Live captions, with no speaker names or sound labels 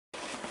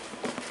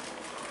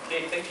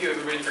Hey, thank you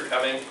everybody for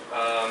coming.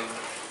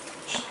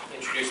 Just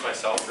introduce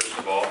myself first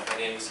of all. My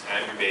name is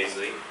Andrew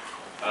Baisley.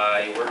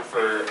 I work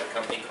for a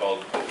company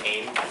called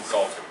Cocaine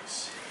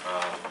Consultants.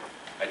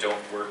 I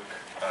don't work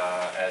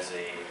as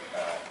a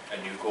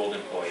NEWGOLD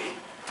employee.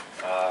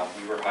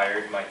 We were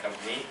hired, my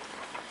company,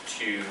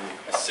 to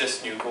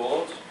assist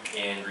NEWGOLD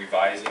in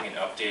revising and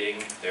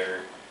updating their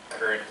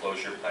current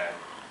closure plan,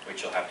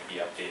 which will have to be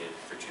updated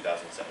for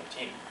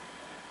 2017.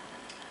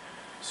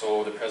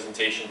 So the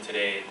presentation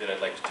today that I'd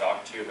like to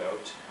talk to you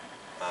about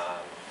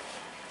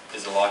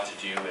is a lot to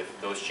do with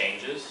those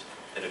changes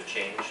that have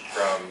changed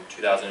from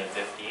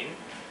 2015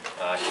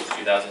 to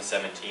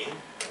 2017,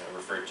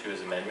 referred to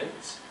as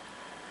amendments.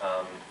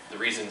 The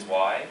reasons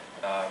why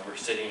we're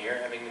sitting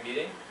here having the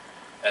meeting,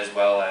 as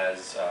well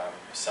as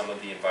some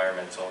of the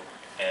environmental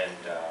and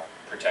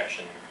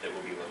protection that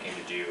we'll be looking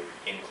to do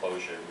in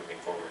closure moving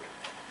forward.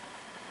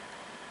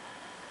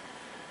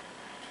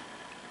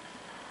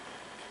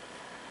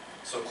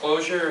 So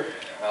closure,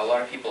 a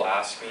lot of people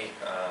ask me,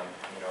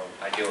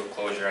 I deal with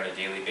closure on a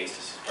daily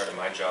basis as part of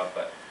my job,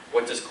 but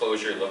what does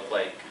closure look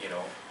like,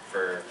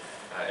 for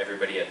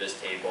everybody at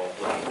this table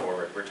looking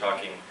forward? We're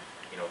talking,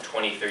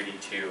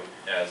 2032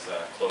 as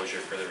closure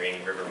for the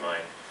Rainy River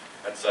mine.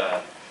 That's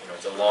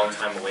it's a long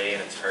time away,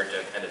 and it's hard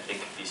to kind of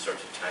think of these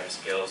sorts of time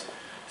scales,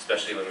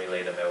 especially when we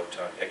lay them out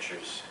on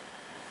pictures.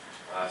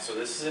 So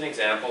this is an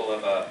example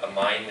of a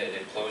mine that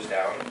had closed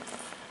down.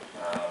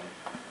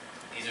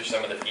 These are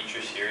some of the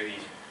features here,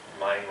 these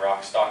mine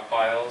rock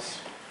stockpiles,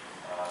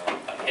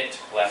 a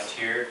pit left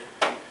here,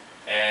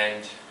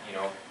 and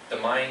the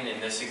mine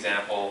in this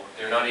example,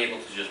 they're not able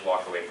to just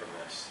walk away from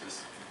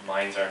this.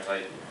 Mines aren't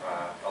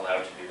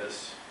allowed to do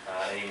this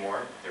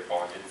anymore, they're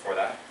bonded for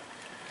that.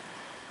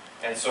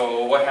 And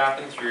so what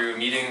happened through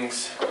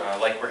meetings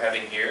like we're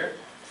having here,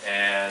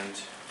 and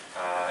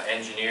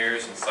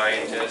engineers and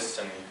scientists,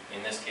 and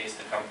in this case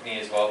the company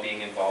as well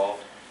being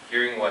involved,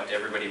 hearing what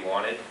everybody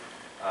wanted,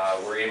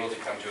 we're able to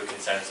come to a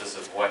consensus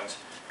of what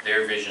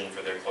their vision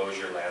for their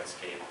closure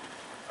landscape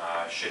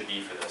should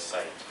be for this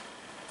site.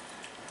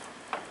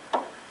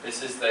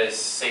 This is the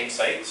same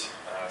site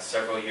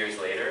several years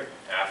later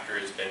after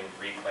it's been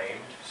reclaimed.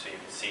 So you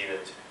can see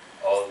that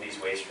all of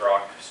these waste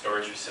rock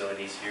storage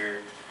facilities here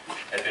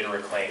have been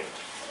reclaimed.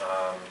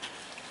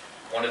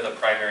 One of the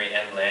primary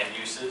end land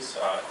uses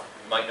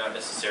might not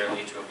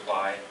necessarily to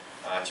apply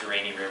to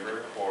Rainy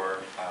River or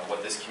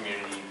what this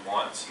community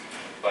wants,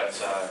 but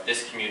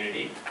this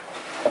community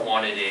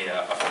wanted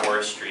a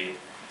forestry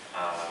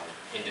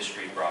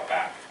industry brought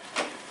back.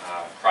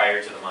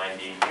 Prior to the mine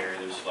being here,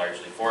 there was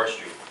largely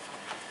forestry.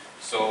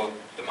 So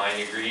the mine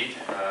agreed,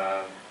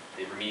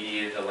 they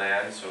remediated the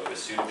land so it was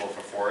suitable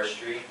for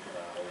forestry.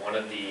 One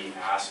of the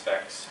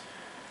aspects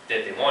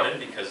that they wanted,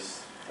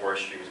 because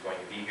forestry was going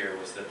to be here,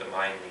 was that the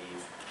mine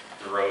leave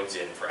the roads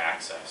in for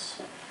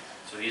access.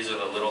 So these are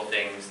the little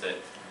things that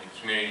the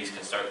communities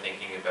can start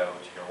thinking about,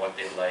 what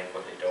they like,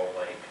 what they don't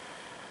like,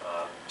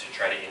 to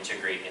try to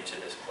integrate into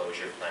this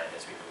closure plan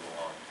as we move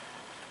along.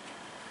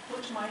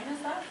 Which mine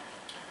is that?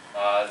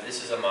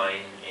 This is a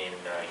mine in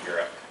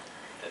Europe.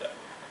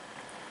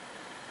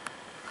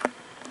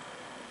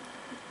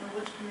 In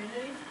which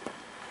community?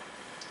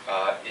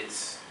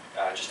 It's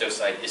just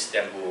outside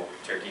Istanbul,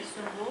 Turkey.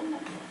 Istanbul?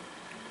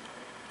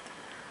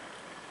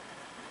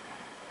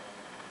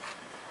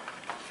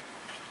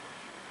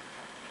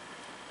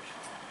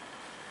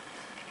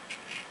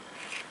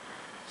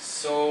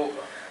 So,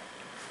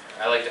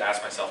 I like to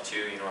ask myself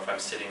too, if I'm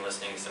sitting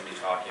listening to somebody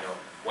talk,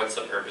 what's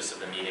the purpose of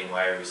the meeting?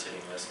 Why are we sitting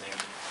listening?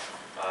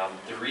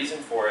 The reason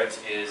for it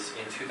is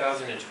in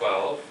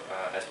 2012,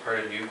 as part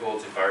of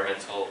NEWGOLD's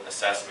environmental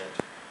assessment,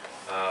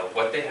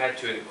 what they had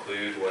to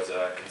include was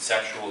a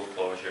conceptual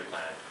closure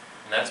plan.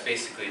 And that's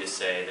basically to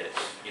say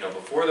that,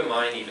 before the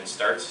mine even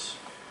starts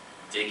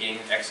digging,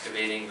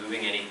 excavating,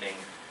 moving anything,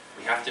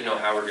 we have to know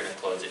how we're going to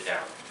close it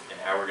down, and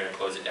how we're going to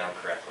close it down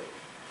correctly.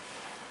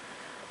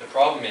 The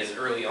problem is,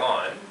 early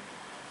on,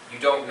 you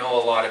don't know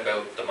a lot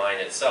about the mine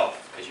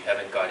itself, because you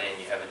haven't got in,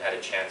 you haven't had a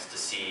chance to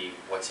see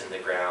what's in the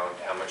ground,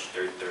 how much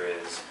dirt there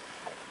is.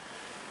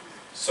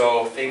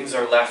 So things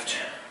are left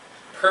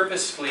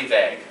purposefully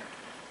vague,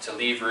 to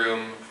leave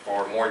room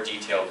for more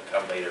detail to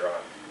come later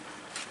on.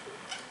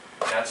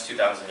 And that's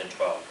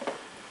 2012.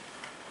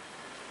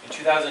 In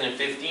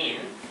 2015,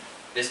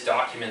 this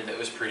document that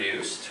was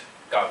produced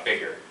got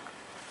bigger.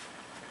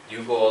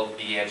 NEWGOLD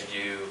began to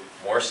do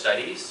more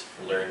studies,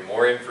 learn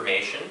more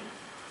information,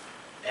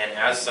 and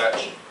as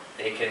such,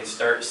 they can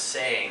start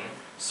saying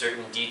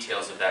certain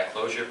details of that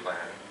closure plan,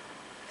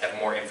 have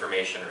more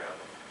information around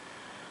them.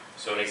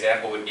 So an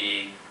example would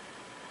be,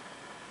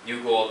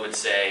 NEWGOLD would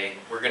say,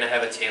 we're going to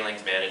have a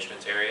tailings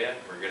management area,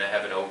 we're going to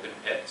have an open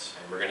pit,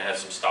 and we're going to have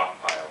some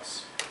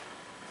stockpiles.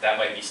 That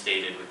might be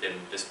stated within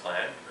this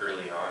plan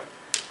early on.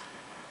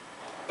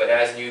 But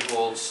as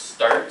NEWGOLD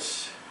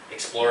starts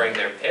exploring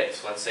their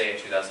pits, let's say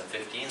in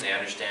 2015, they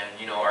understand,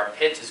 our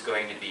pit is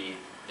going to be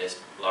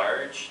this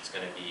large, it's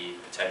going to be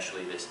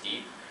potentially this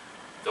deep.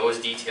 Those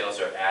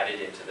details are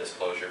added into this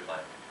closure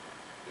plan.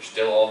 There's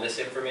still all this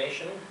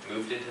information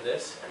moved into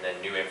this, and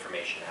then new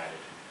information added.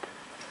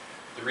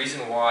 The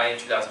reason why in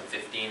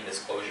 2015 this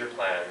closure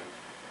plan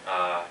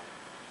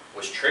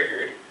was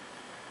triggered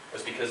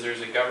was because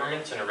there's a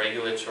government and a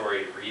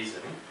regulatory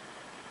reason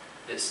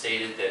that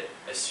stated that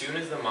as soon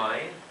as the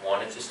mine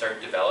wanted to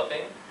start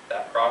developing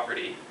that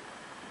property,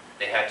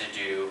 they had to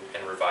do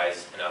and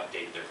revise and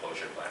update their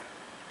closure plan.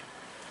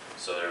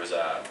 So there was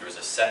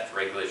a set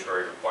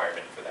regulatory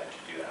requirement for them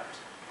to do that.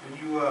 When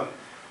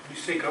you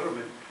say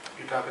government,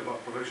 you're talking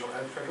about provincial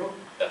and federal?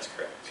 That's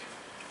correct.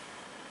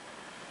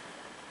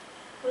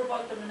 What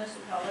about the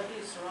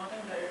municipalities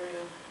surrounding the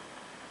area?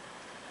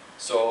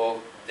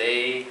 So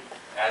they,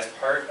 as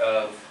part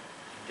of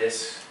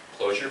this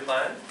closure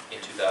plan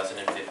in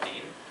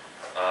 2015,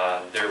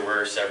 there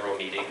were several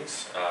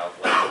meetings,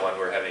 like the one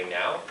we're having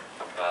now,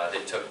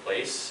 that took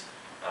place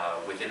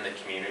within the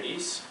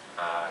communities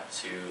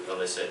to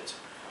elicit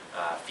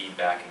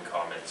feedback and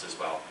comments as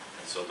well.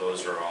 And so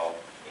those are all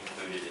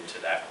included into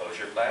that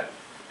closure plan.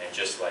 And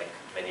just like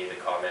many of the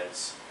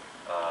comments,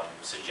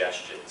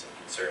 suggestions and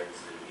concerns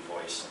that we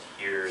voiced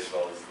here, as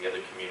well as the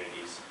other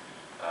communities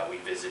we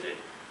visited,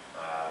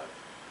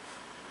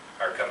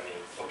 our company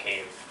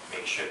came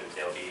make sure that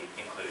they'll be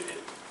included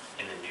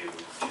in the new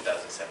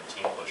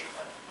 2017 closure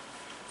plan.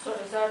 So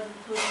is that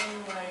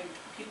including like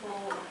people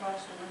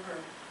across the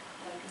river,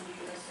 like in the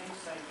USA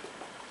side?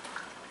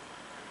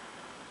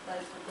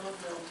 Like for those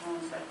little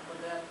towns like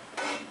Quebec,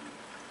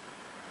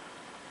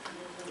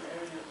 those little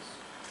areas?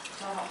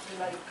 So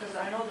like, because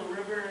I know the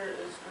river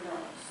is gonna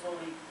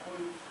slowly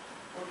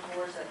go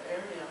towards that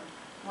area.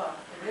 Well,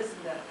 it is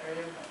in that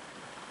area, but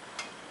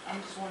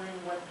I'm just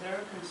wondering what their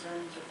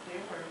concerns if they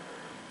were heard.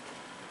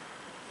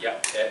 Yeah,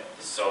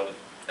 so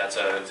that's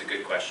a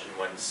good question.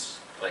 Once,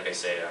 like I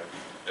say, I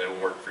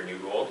don't work for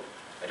NEWGOLD.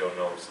 I don't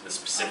know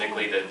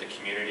specifically the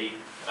community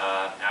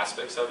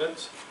aspects of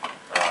it.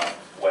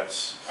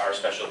 What our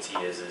specialty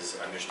is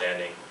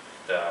understanding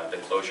the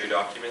closure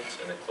document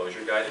and the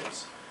closure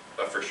guidance.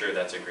 But for sure,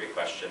 that's a great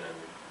question, and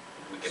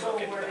we can look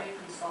into So were that. they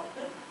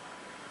consulted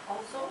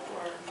also,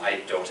 or?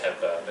 I don't have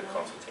the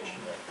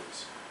consultation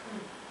records.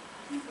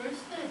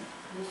 Where's the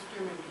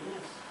Mr.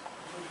 McGinnis?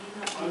 Would he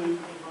not be able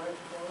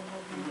to go and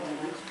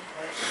answer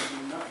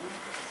questions?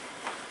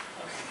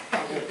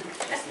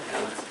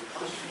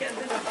 Get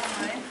rid of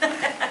mine.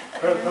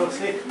 No,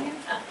 see.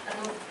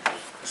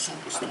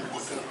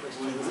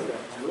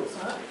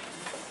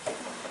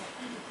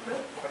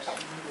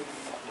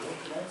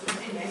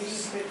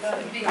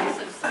 It'd be nice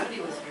if somebody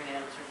was here to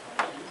answer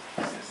questions.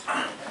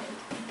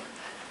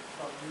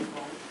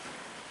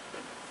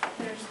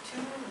 There's two,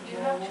 do you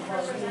have two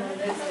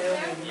representatives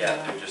there? Yeah,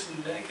 they're just, I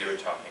think they were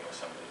talking with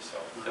somebody, so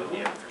they'll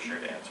be able for sure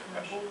to answer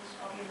questions.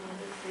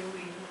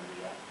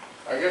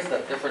 I guess the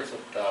difference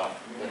with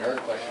her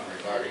question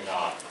regarding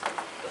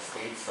the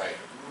state site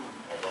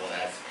as well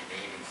as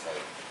Canadian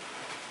site,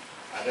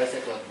 I guess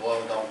it would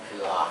boil down to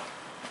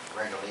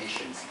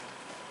regulations,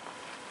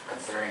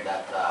 considering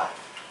that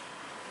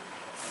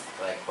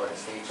like for the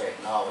states right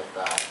now with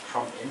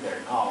Trump in there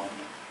now,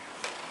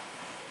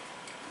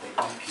 the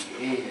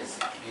EPA is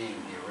being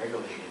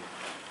deregulated.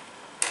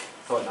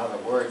 So in other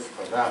words,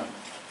 for them,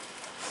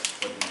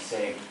 would be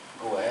saying,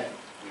 go ahead,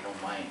 we don't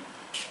mind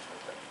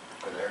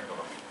for their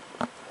government.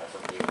 That's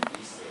what they would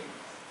be saying.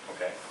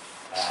 Okay.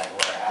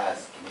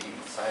 Whereas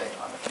Canadian side,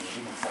 on the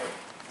Canadian side,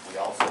 we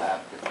also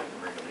have different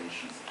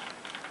regulations.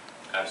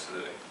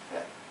 Absolutely.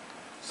 Yeah.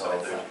 So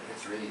So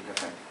it's really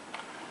different.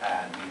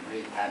 And we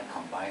really can't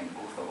combine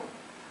both of them.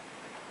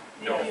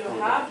 Yeah, you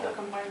have to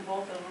combine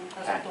both of them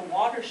because of the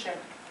watershed.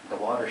 The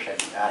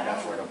watershed, and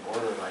that's where the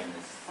borderline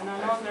is. And I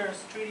know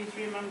there's treaty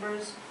 3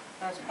 members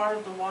that's part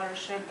of the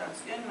watershed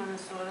that's in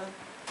Minnesota,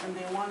 and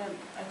they wanted,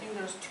 I think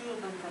there's 2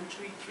 of them from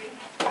treaty 3.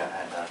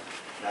 Yeah, and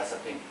that's the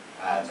thing.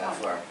 And that's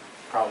where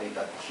probably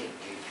the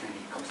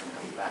treaty comes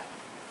back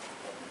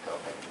to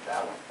affect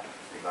that one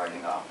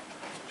regarding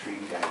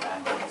treaty and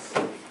land rights.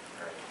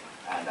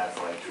 And that's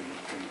why treaty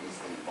 3 is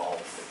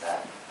involved with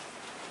that.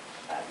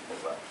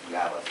 Because we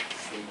have a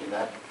stake in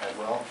that as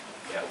well,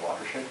 Yeah. the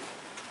watershed.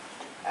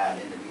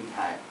 And in the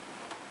meantime,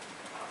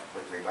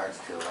 with regards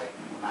to like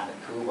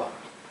Manitoba,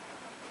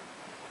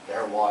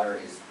 their water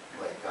is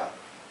like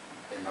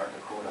in North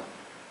Dakota.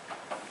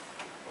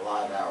 A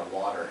lot of our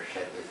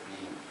watershed is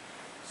being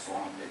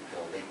swamped into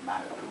Lake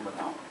Manitoba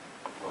now,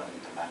 going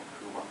into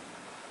Manitoba.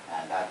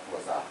 And that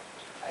was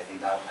I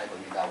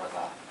believe that was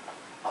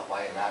a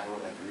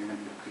bilateral agreement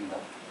between the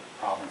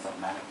province of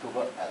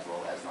Manitoba as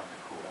well as North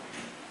Dakota.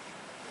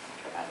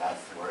 And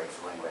that's where it's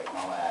going right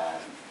now,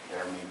 and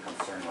their main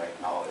concern right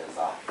now is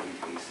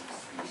invasive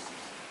species,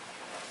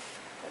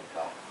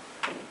 like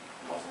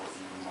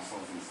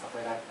mussels and stuff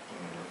like that.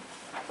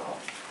 So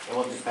it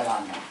will depend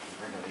on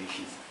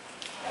regulations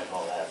as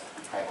well as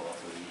tribal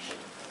affiliation.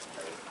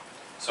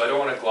 So I don't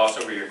want to gloss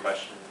over your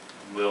question.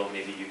 Will,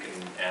 maybe you can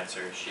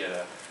answer. She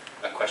had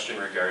a question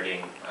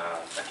regarding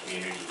a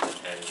community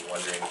and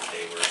wondering if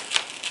they were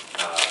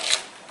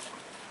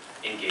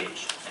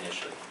engaged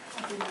initially.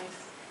 That'd be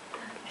nice.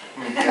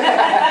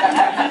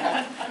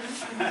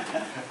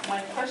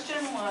 My question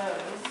was,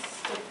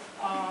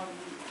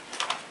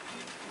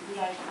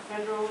 like the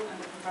federal and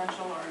the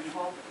provincial are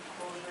involved in the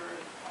closure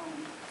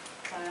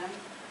plan,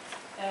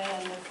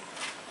 and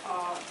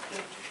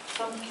if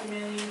some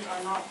communities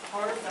are not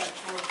part of that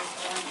closure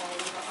plan, or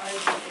with the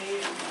IGA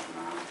and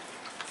whatnot,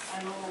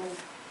 I know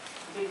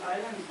Big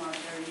Island's not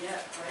there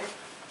yet, right?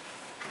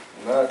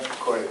 Not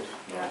quite.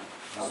 Yeah.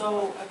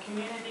 So a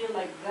community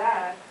like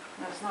that,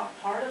 that's not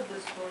part of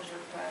this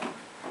closure plan,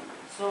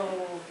 so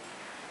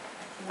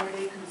were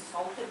they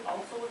consulted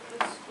also with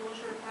this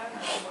closure plan,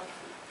 or what?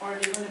 Or are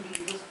they gonna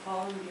be just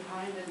falling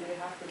behind and they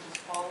have to just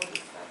follow the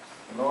steps?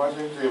 No, I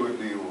think they would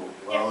be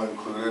well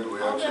included. We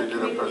All the actually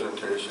did a communities.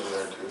 presentation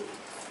there too.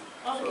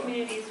 All the So-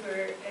 communities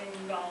were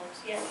involved,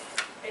 yes.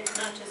 It's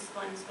not just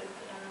ones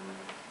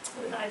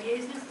with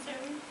IDAs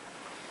necessarily.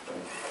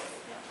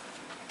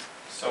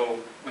 So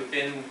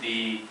within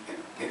the,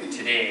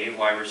 today,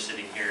 why we're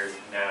sitting here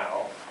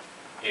now,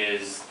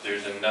 is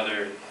there's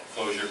another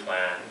closure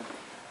plan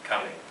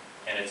coming.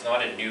 And it's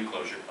not a new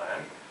closure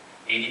plan.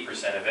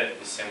 80% of it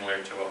is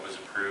similar to what was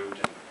approved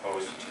and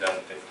proposed in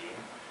 2015.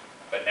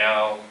 But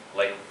now,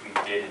 like we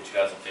did in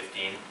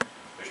 2015,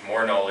 there's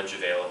more knowledge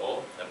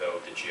available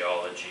about the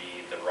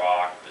geology, the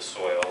rock, the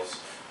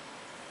soils,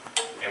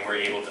 and we're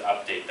able to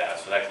update that.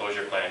 So that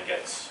closure plan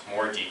gets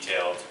more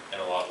detailed and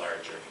a lot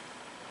larger.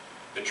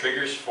 The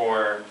triggers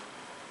for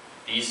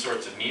these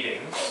sorts of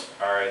meetings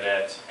are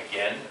that,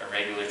 again, a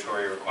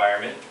regulatory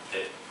requirement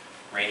that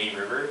Rainy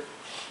River,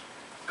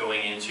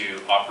 going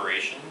into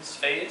operations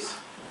phase,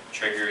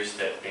 triggers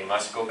that they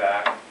must go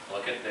back,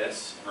 look at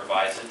this,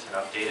 revise it and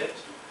update it,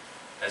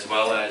 as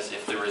well as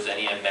if there was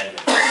any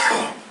amendments.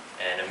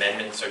 And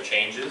amendments or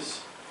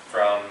changes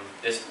from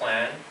this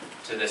plan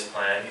to this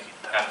plan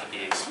have to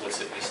be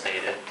explicitly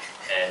stated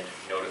and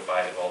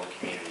notified of all the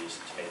communities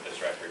to make this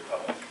record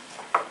public.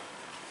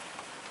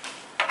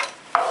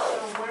 So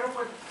where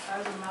would,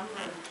 as a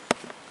member,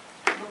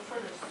 look for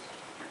this?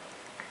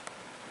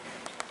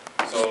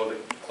 So the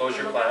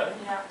closure plan,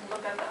 You have to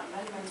look at the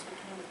amendments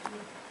between the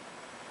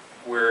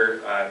two.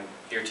 we're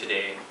here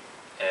today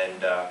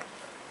and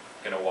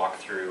going to walk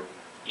through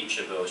each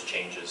of those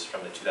changes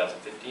from the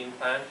 2015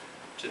 plan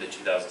to the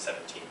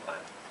 2017 plan.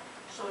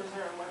 So is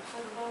there a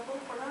website available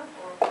for that,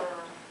 or for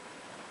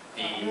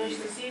others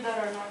to see that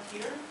are not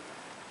here?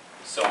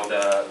 So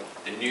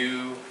the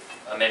new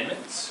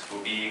amendments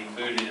will be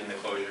included in the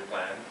closure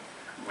plan,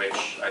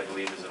 which I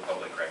believe is a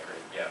public record,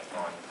 yeah,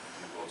 on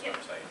NEWGOLD's Yep.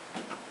 website.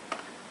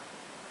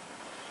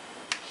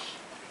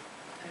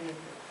 And if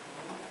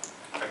it's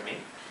not, Pardon me?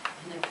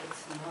 and if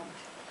it's not,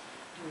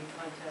 do we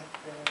contact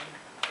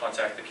the,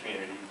 Contact the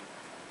community.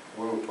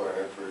 We'll plan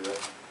it for you.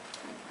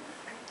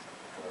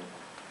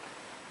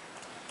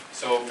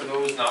 So for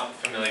those not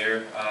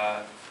familiar,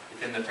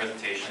 within the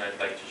presentation, I'd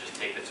like to just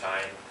take the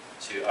time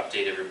to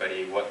update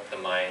everybody what the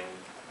mine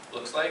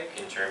looks like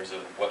in terms of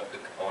what the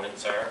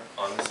components are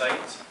on the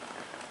site,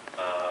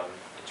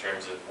 in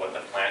terms of what the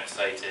plant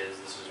site is.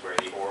 This is where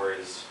the ore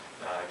is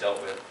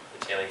dealt with,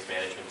 the tailings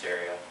management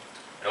area,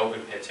 an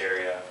open pit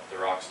area, the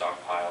rock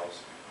stockpiles,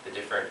 the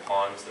different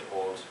ponds that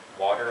hold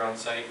water on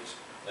site,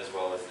 as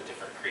well as the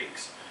different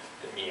creeks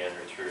that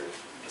meander through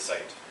the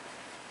site.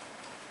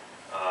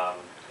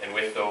 And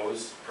with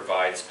those,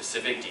 provide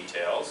specific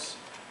details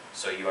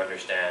so you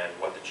understand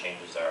what the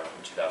changes are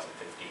from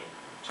 2015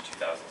 to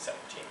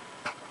 2017.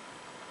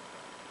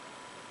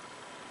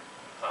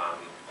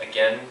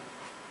 Again,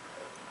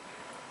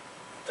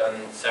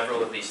 done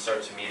several of these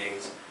sorts of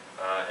meetings,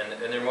 and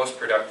they're most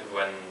productive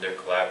when they're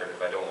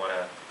collaborative. I don't want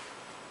to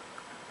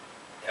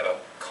have a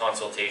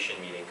consultation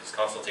meeting, because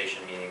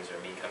consultation meetings are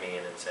me coming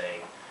in and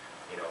saying,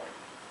 you know,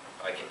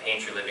 I can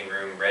paint your living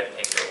room red,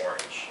 pink, or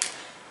orange.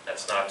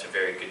 That's not a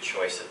very good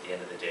choice at the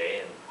end of the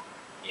day, and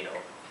you know,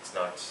 it's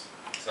not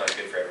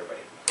good for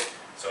everybody.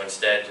 So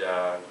instead,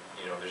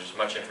 you know, there's as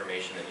much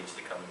information that needs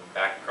to come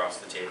back across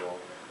the table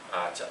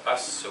to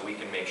us, so we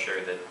can make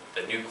sure that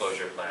the new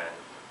closure plan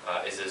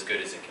is as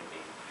good as it can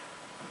be.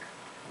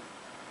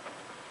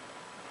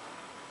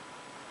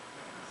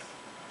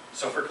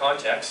 So for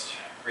context,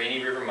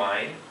 Rainy River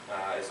Mine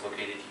is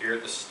located here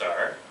at the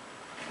Star.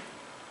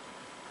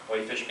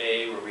 Whitefish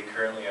Bay, where we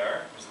currently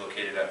are, is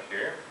located up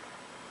here.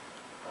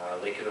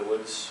 Lake of the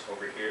Woods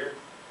over here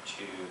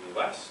to the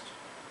west.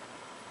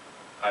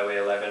 Highway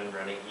 11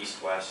 running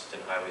east-west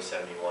and Highway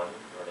 71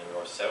 running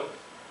north-south.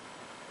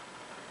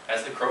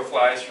 As the crow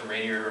flies from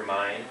Rainy River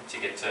Mine to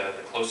get to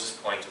the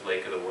closest point of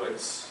Lake of the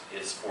Woods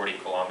is 40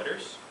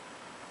 kilometers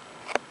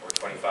or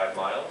 25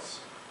 miles.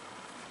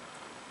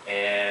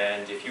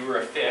 And if you were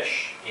a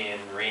fish in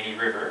Rainy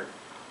River,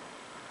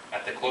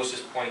 at the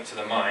closest point to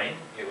the mine,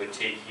 it would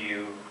take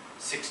you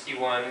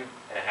 61.5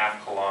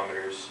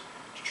 kilometers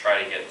to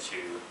try to get to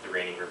the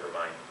Rainy River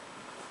Mine.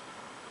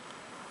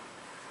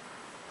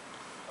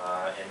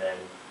 And then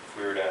if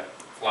we were to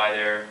fly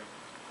there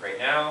right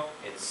now,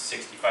 it's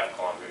 65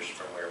 kilometers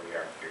from where we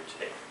are here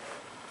today.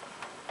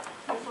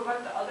 I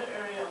forgot the other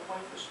area of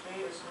Whitefish Bay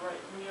is right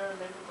near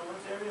Lake of the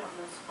Woods area, and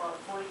it's about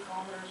 40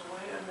 kilometers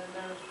away, and then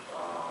there's,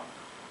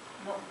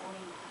 no,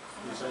 only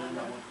Decide on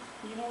that one.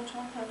 You know which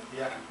one has,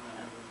 Yeah.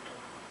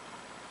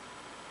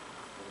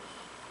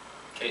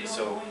 Okay, you know,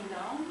 so going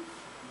down?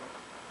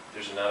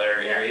 there's another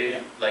area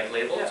Yeah. like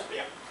labeled?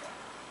 Yeah.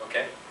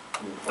 Okay.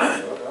 Can you point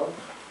that out?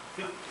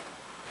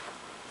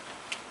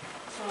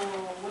 So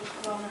which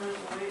kilometers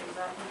away is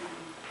that going to be?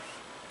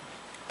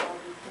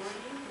 Probably 40,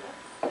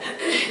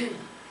 yeah?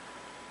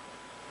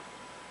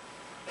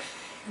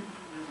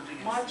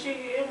 Machi,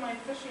 you in my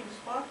fishing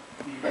spot?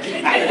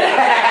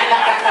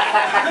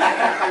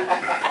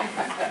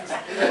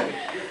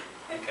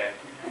 Okay.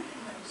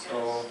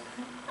 So,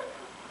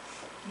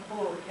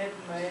 Oh, head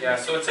man. yeah,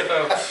 so it's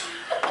about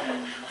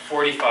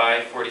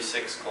 45,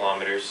 46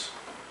 kilometers.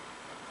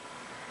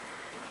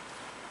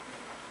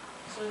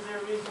 So is there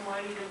a reason why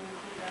you didn't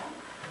include that?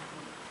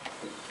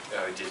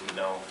 I didn't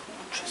know,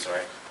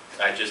 sorry.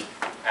 I just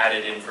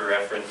added in for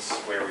reference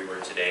where we were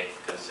today,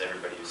 because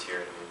everybody was here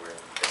and knew where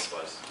this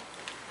was.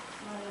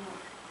 I don't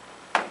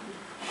know.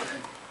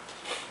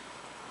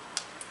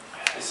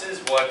 This is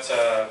what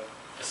the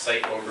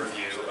site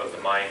overview of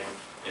the mine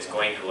is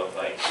going to look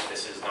like.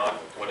 This is not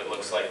what it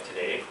looks like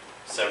today.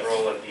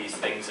 Several of these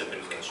things have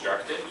been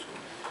constructed.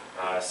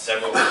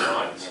 Several are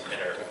not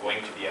and are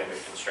going to be under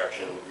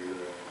construction.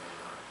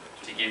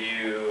 To give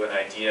you an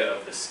idea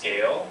of the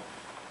scale,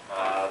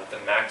 the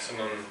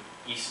maximum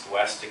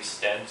east-west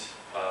extent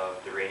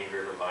of the Rainy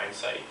River mine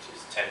site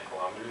is 10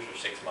 kilometers or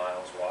 6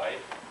 miles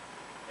wide,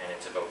 and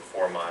it's about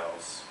 4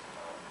 miles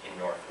in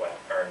northwest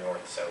or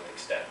north-south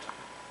extent.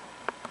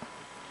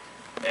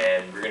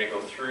 And we're going to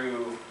go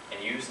through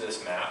and use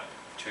this map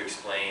to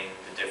explain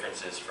the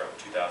differences from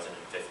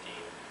 2015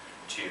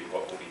 to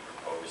what will be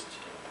proposed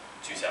in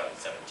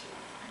 2017.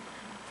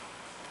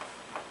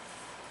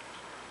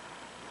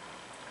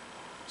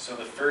 So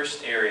the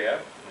first area,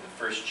 and the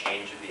first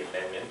change of the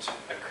amendment,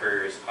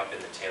 occurs up in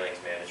the tailings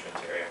management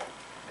area.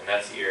 And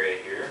that's the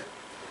area here,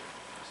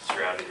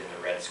 surrounded in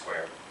the red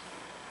square.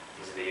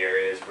 These are the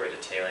areas where the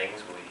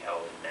tailings will be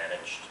held and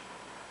managed.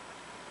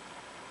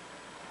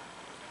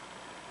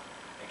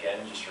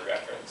 Again, just for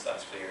reference,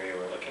 that's the area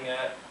we're looking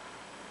at.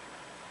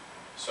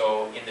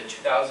 So in the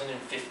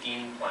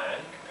 2015 plan,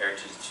 compared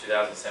to the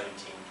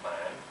 2017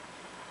 plan,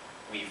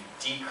 we've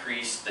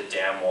decreased the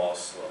dam wall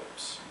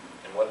slopes.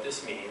 And what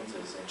this means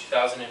is in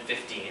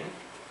 2015,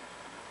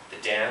 the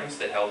dams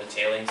that held the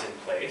tailings in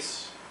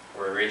place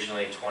were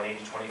originally 20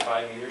 to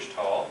 25 meters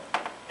tall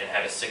and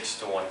had a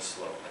 6-to-1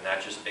 slope. And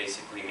that just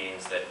basically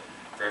means that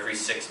for every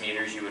 6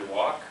 meters you would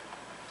walk,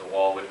 the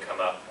wall would come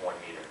up 1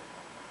 meter.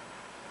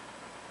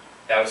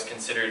 That was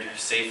considered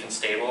safe and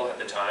stable at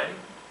the time,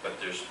 but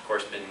there's of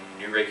course been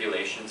new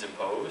regulations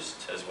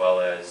imposed as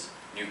well as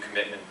new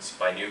commitments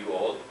by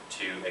NEWGOLD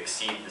to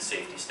exceed the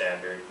safety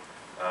standard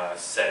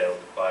set out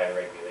by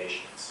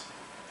regulations.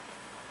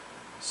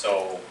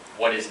 So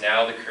what is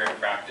now the current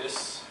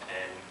practice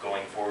and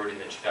going forward in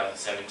the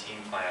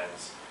 2017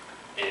 plans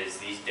is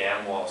these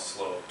dam wall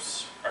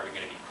slopes are going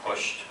to be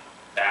pushed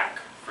back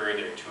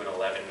further to an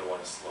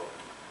 11-to-1 slope.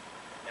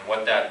 And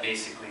what that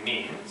basically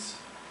means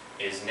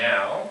is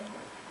now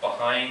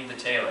behind the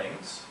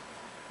tailings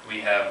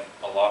we have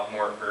a lot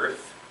more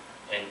earth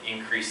and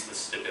increase the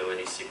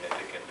stability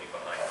significantly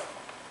behind it.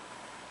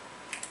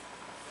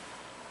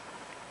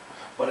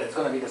 But it's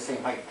gonna be the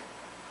same height.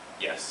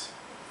 Yes.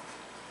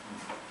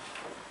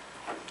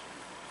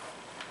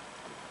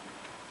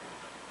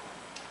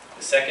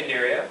 The second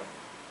area,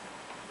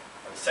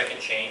 or the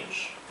second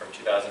change from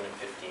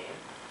 2015,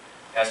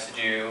 has to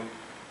do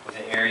with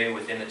an area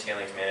within the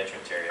tailings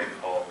management area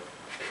called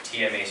the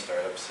TMA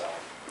startup cell.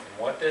 And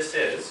what this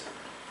is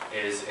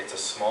it's a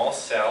small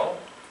cell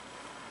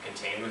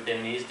contained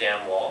within these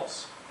dam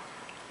walls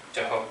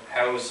to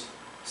house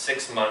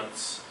 6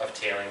 months of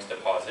tailings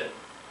deposit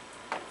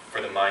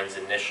for the mine's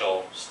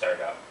initial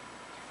startup.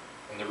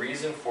 And the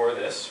reason for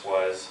this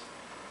was,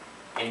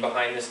 in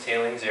behind this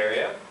tailings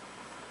area,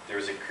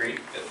 there's a creek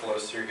that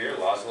flows through here,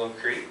 Loslow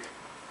Creek,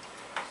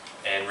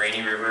 and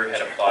Rainy River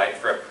had applied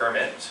for a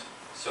permit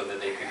so that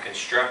they could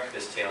construct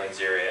this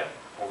tailings area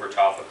over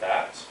top of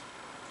that,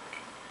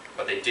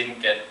 but they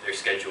didn't get their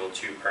Schedule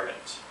 2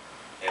 permit.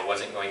 It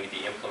wasn't going to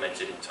be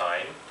implemented in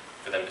time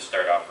for them to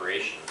start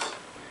operations.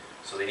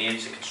 So they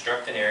needed to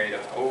construct an area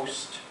to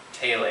host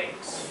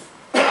tailings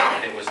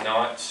that was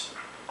not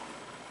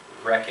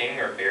wrecking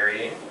or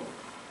burying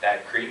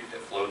that creek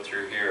that flowed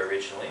through here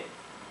originally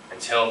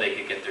until they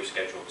could get their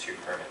Schedule 2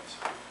 permit.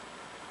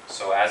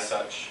 So as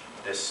such,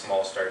 this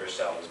small starter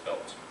cell is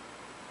built.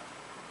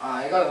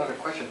 I got another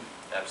question.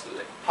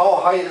 Absolutely. How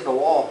high is the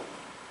wall?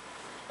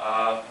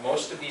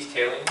 Most of these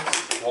tailings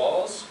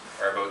walls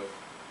are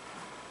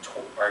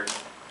are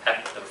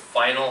at the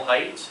final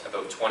height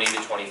about 20 to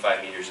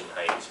 25 meters in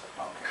height.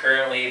 Okay.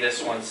 Currently,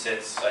 this one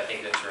sits, I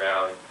think it's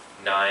around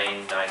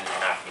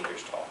 9.5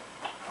 meters tall.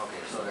 Okay,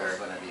 so they're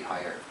gonna be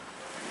higher.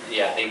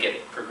 Yeah, they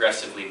get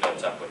progressively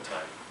built up with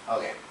time.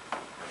 Okay.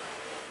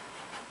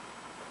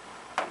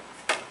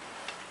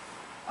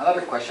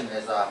 Another question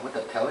is, with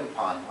the tailing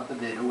pond, what do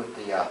they do with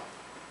the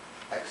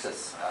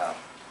excess?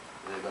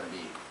 Is it gonna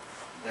be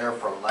there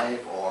for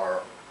life,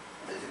 or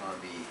is it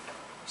gonna be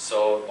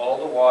So all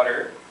the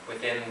water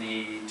within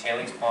the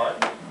tailings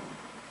pond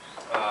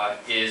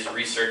is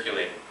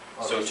recirculated.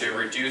 So to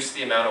reduce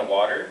the amount of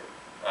water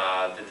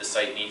that the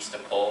site needs to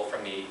pull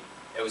from the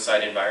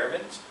outside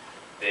environment,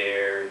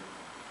 it's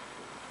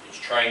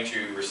trying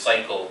to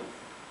recycle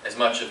as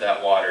much of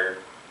that water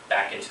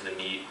back into the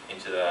meat,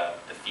 into the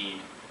feed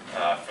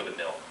for the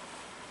mill.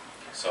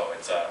 So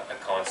it's a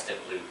constant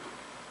loop.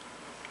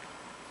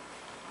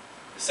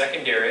 The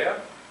second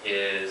area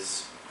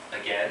is,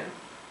 again,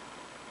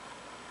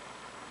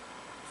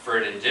 for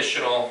an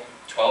additional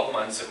 12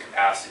 months of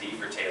capacity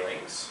for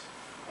tailings,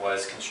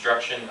 was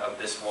construction of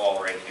this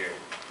wall right here,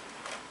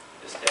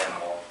 this dam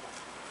wall.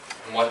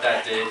 And what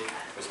that did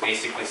was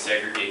basically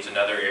segregate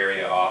another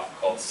area off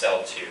called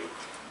Cell 2.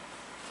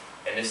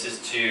 And this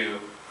is to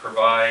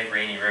provide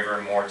Rainy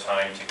River more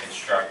time to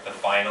construct the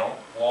final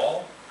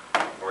wall,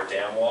 or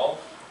dam wall,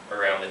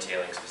 around the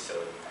tailings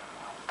facility.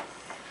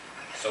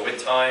 So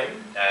with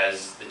time,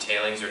 as the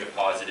tailings are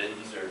deposited,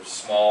 these are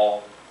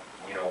small,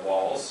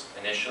 walls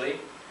initially,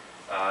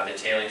 the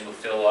tailings will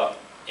fill up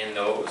in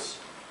those,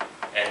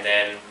 and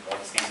then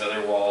once these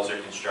other walls are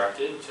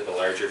constructed to the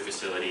larger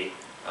facility,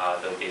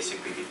 they'll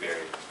basically be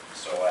buried.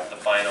 So at the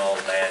final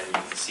land, you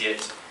can see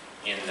it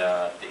in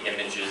the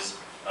images.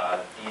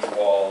 These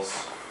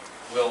walls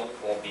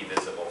won't be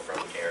visible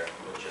from the air.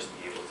 You'll just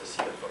be able to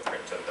see the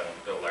footprint of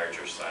the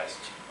larger sized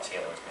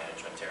tailings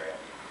management area.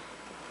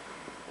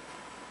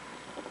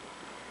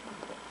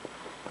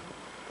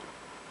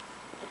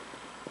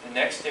 The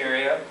next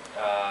area,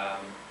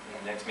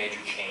 the next major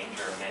change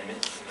or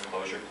amendment in the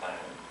closure plan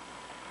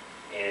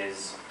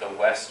is the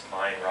West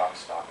Mine Rock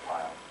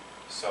Stockpile.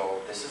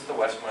 So this is the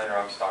West Mine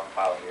Rock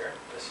Stockpile here,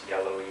 this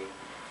yellowy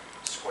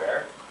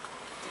square.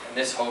 And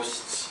this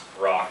hosts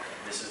rock.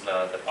 This is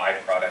the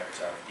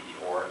byproduct of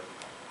the ore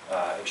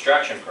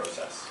extraction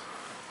process.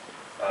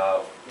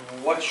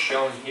 What's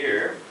shown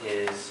here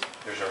is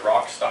there's a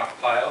rock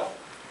stockpile,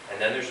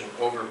 and then there's an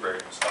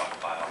overburden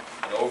stockpile.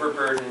 An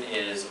overburden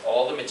is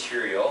all the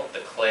material, the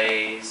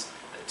clays,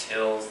 the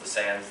tills, the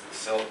sands, the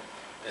silt,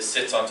 that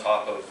sits on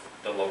top of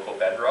the local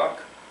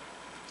bedrock.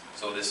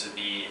 So this would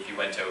be, if you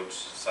went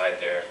outside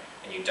there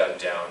and you dug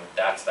down,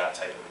 that's that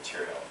type of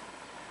material.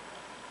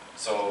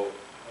 So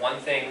one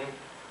thing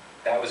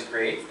that was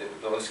great,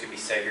 that those could be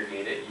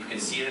segregated. You can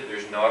see that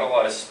there's not a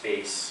lot of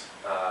space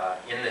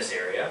in this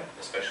area,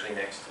 especially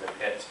next to the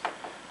pit.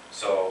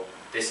 So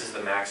this is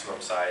the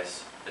maximum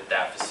size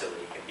that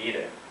facility can be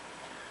there.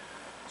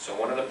 So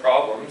one of the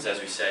problems,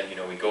 as we said,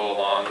 we go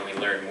along and we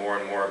learn more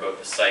and more about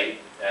the site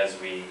as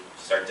we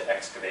start to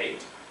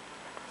excavate,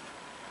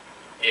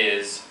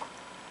 is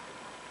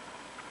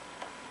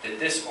that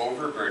this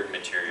overburden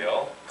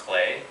material,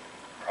 clay,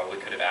 probably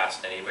could have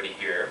asked anybody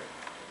here,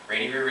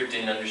 Rainy River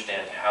didn't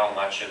understand how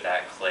much of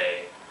that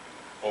clay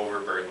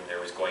overburden there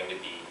was going to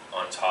be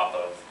on top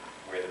of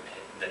where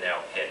the now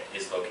pit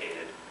is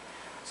located.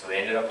 So they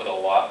ended up with a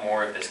lot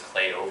more of this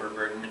clay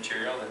overburden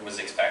material than was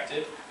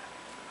expected.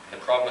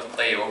 And the problem with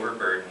clay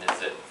overburden is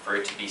that for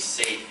it to be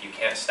safe, you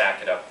can't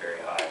stack it up very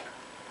high.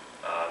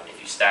 If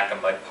you stack a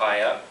mud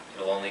pie up,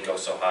 it'll only go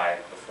so high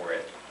before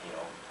it,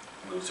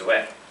 moves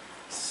away.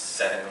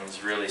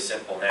 Sounds really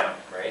simple now,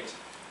 right?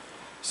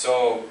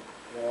 So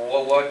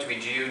what do we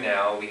do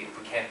now? We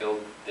can't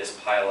build this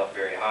pile up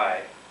very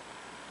high,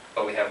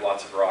 but we have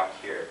lots of rock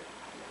here.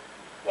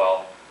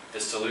 Well, the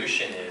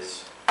solution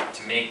is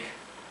to make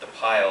the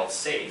pile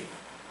safe,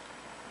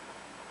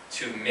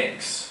 to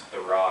mix the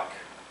rock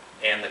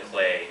and the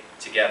clay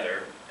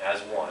together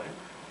as one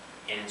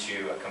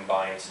into a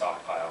combined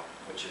stockpile,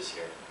 which is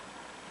here.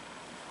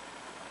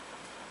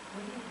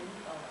 What do you do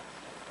with all that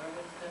stuff? Or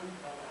what's done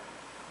with all that?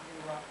 Do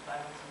rock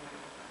piles and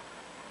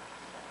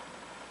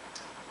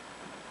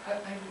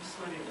I just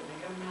wondered, the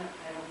government,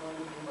 I don't know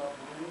anything about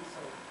mining,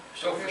 so.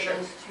 So for sure.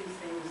 Those two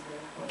things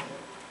there for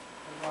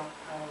the rock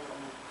pile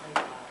and the clay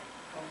pile.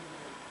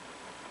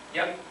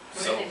 Yep.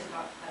 What So, are they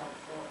stockpiled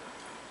for?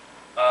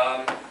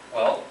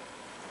 well,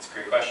 that's a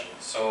great question.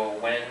 So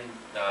when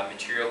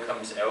material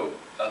comes out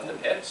of the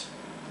pit,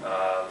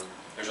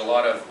 there's a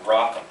lot of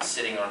rock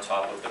sitting on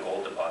top of the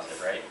gold deposit,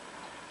 right?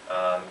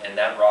 And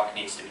that rock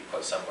needs to be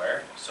put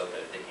somewhere so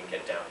that they can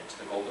get down into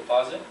the gold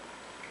deposit.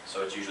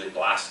 So it's usually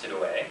blasted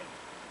away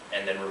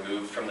and then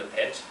removed from the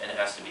pit, and it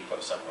has to be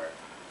put somewhere,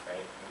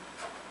 right?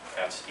 It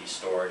has to be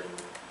stored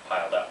and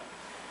piled up.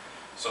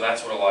 So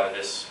that's what a lot of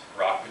this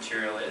rock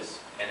material is,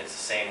 and it's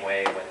the same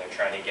way when they're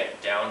trying to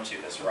get down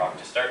to this rock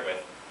to start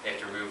with, they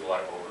have to remove a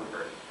lot of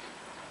overburden,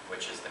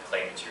 which is the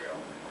clay material.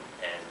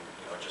 And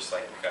just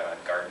like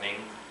gardening,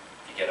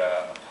 if you get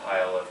a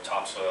pile of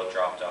topsoil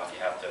dropped off,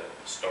 you have to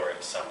store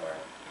it somewhere,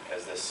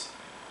 because this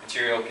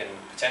material can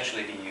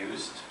potentially be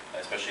used,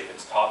 especially if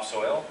it's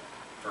topsoil,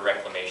 for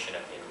reclamation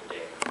at the end of the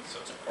day. So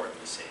it's important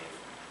to save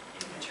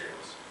these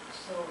materials.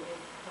 So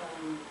if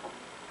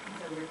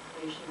the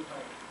reclamation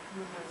part,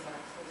 who has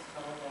access to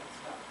all that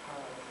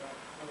stockpile? Is that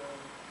for the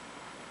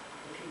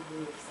people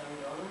who have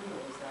signed on,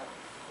 or is that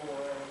for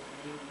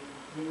maybe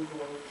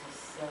NEWGOLD to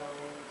sell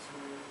to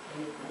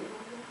make money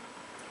on it?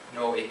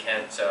 No, it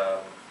can't.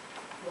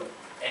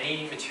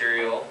 Any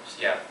material,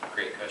 yeah,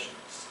 great question,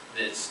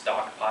 that's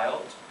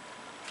stockpiled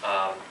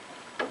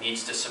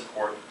needs to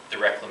support the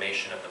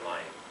reclamation of the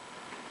mine.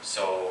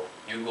 So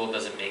NEWGOLD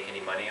doesn't make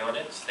any money on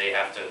it. They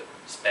have to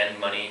spend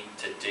money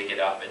to dig it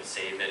up and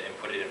save it and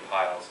put it in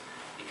piles,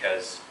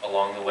 because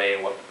along the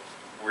way what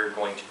we're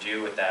going to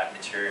do with that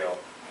material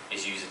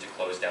is use it to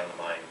close down the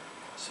mine,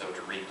 so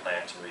to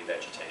replant and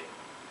revegetate.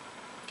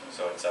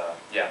 So it's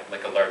yeah,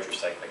 like a large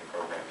recycling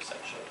program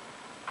essentially.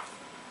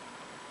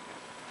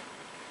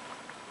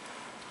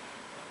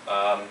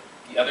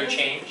 The other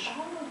change,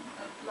 How long,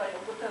 like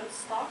with that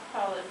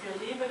stockpile, if you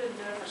leave it in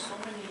there for so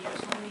many years,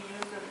 how many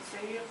years did it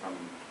say here from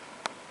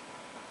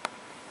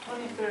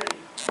 2030,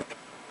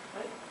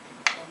 right?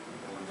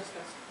 I'm just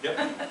guessing. Yep.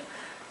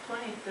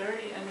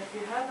 2030, and if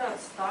you have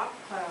that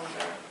stockpile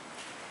there,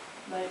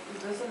 like, it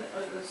doesn't,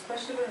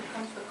 especially when it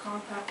comes to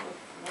contact with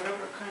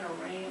whatever kind of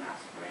rain,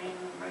 acid rain,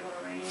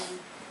 regular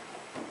rain,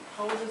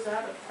 how does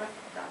that affect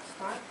that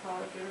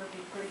stockpile if you're gonna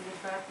be putting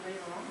it back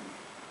later on?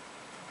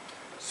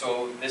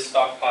 so this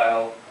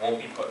stockpile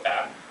won't be put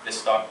back.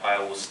 This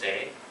stockpile will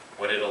stay.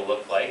 What it'll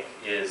look like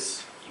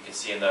is, you can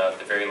see in the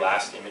very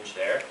last image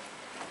there,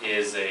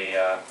 is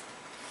a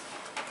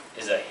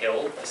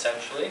hill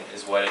essentially,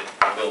 is what it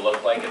will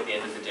look like at the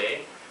end of the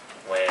day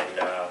when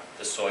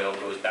the soil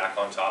goes back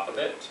on top of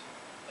it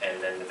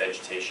and then the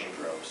vegetation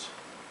grows.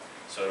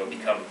 So it'll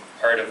become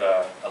part of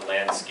a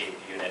landscape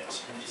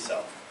unit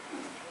itself.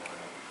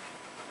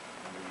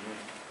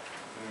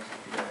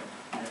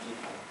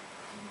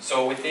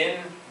 So within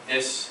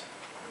this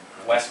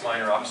West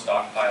Mine rock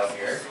stockpile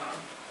here,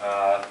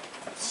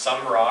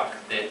 some rock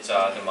that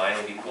the mine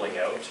will be pulling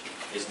out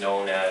is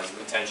known as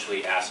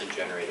potentially acid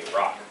generating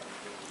rock.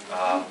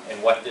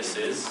 And what this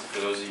is,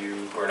 for those of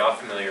you who are not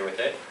familiar with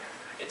it,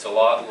 it's a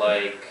lot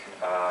like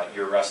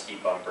your rusty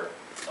bumper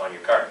on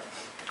your car.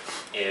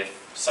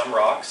 If some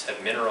rocks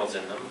have minerals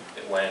in them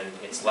that when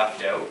it's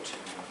left out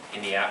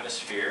in the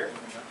atmosphere,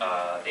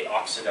 they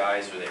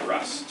oxidize or they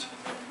rust.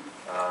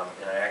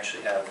 And I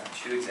actually have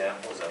two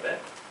examples of it.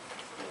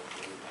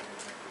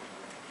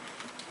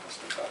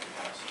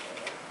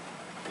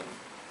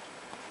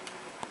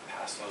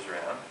 Pass those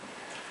around.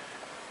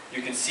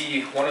 You can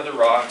see one of the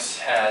rocks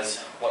has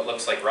what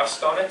looks like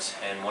rust on it,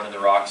 and one of the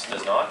rocks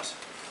does not.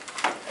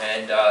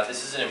 And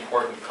this is an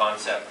important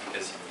concept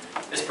because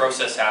this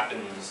process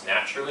happens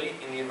naturally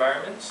in the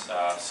environment.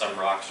 Some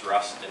rocks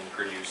rust and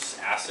produce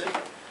acid,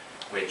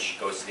 which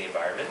goes to the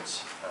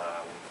environment.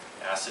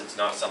 Acid's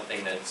not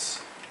something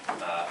that's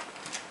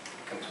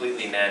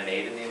completely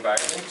man-made in the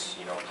environment.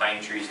 You know,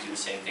 pine trees do the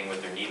same thing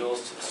with their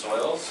needles to the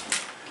soils.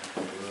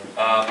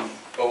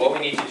 But what we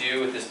need to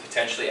do with this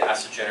potentially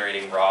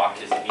acid-generating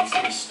rock is it needs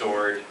to be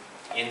stored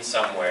in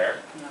somewhere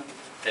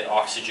that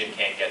oxygen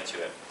can't get to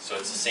it. So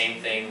it's the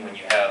same thing when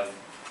you have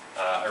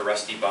a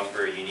rusty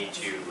bumper, you need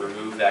to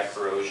remove that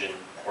corrosion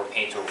or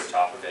paint over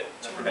top of it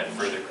to prevent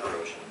further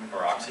corrosion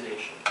or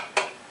oxidation.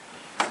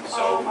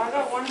 So, I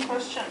got one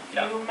question.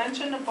 Yeah. You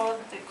mentioned about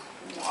the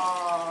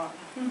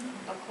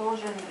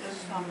closure in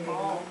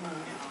Istanbul.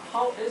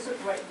 How is it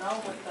right now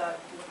with that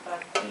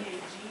PAG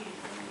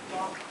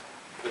rock?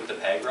 with the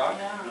peg rock,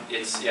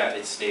 Yeah.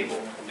 it's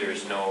stable.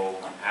 There's no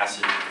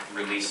acid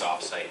release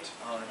offsite.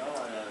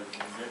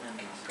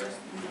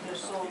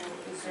 So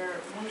is there,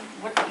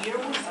 what year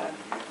was that?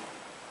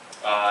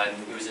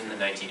 It was in the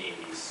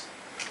 1980s.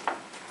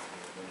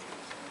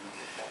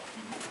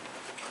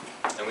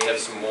 And we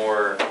have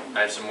I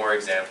have some more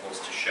examples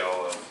to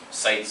show of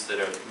sites that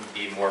would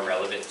be more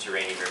relevant to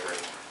Rainy River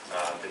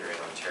that are in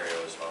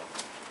Ontario as well.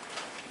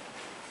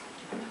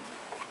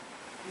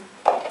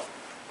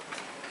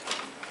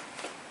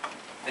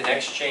 The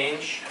next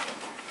change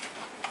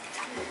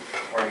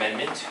or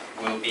amendment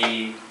will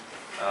be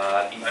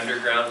the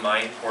underground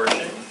mine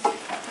portion.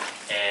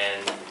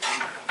 And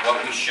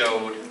what we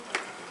showed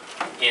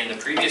in the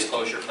previous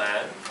closure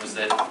plan was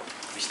that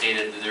we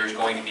stated that there's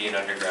going to be an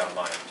underground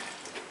mine.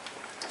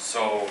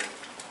 So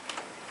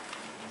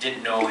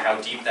didn't know how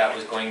deep that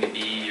was going to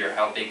be or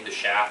how big the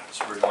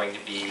shafts were going to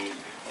be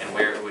and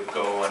where it would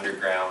go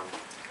underground.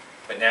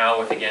 But now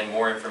with, again,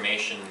 more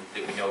information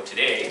that we know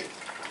today,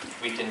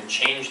 we can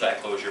change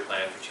that closure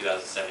plan for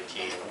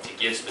 2017 to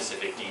give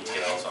specific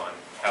details on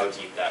how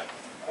deep that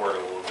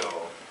portal will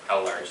go,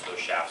 how large those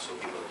shafts will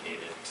be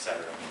located,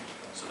 etc.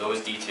 So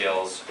those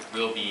details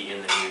will be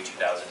in the new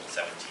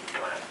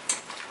 2017 plan.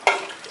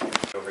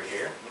 Over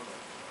here,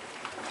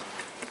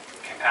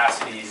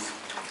 capacities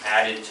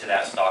added to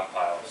that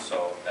stockpile.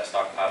 So that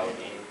stockpile will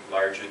be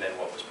larger than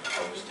what was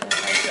proposed in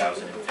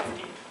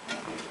 2015,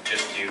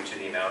 just due to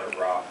the amount of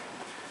rock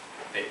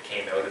that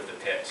came out of the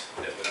pit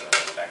that was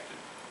unaffected.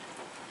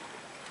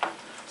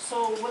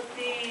 So with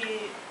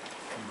the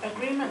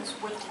agreements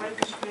with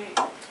Rikers Bay,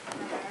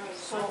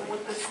 so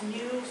with this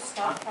new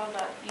stockpile,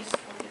 that east,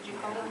 what did you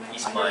call it?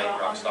 East Mine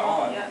rock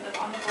stockpile. Yeah, the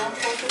underground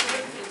portion of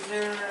it, is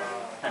there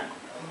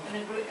an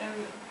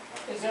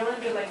Is there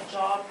gonna be like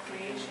job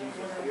creation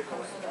when it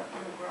comes to that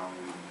underground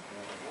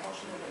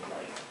portion of it,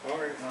 like,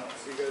 Alright,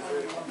 see you I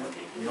don't know what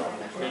they do,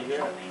 like,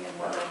 drilling and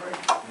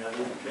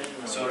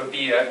whatever? So it'll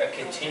be a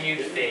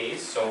continued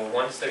phase, so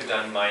once they're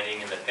done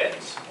mining in the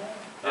pits,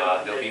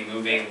 they'll be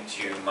moving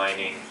to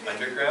mining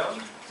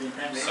underground.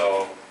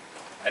 So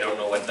I don't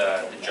know what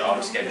the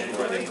job schedule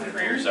or the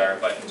careers are,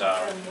 but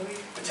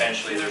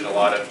potentially there's a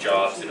lot of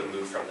jobs that'll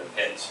move from the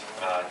pit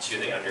to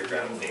the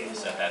underground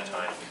phase at that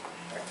time.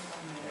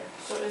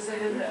 So is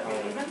it in the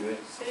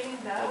agreement stating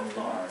that,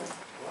 or,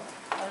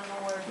 I don't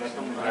know where it's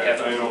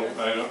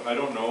going? I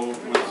don't know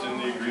what's in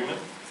the agreement,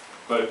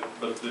 but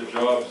the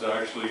jobs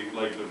actually,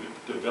 like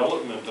the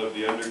development of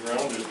the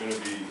underground, there's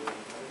gonna be,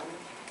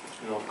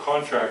 you know,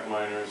 contract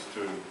miners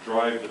to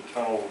drive the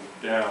tunnel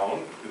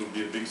down. It'll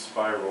be a big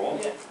spiral.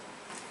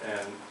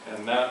 Yeah.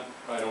 And that,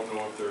 I don't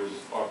know if there's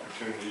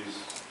opportunities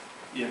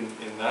in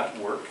that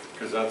work,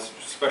 because that's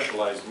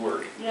specialized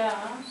work.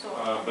 Yeah,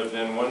 so, But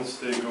then once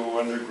they go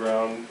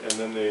underground, and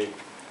then they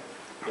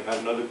have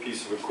another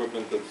piece of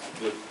equipment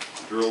that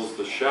drills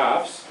the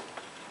shafts.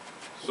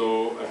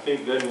 So I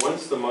think then,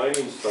 once the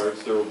mining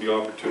starts, there will be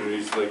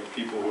opportunities like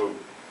people who,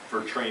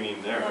 for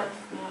training there.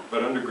 yeah.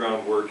 But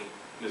underground work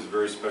is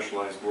very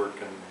specialized work,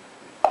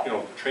 and, you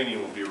know,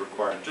 training will be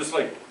required, just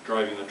like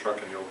driving the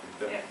truck in the open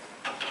pit.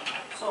 Yeah.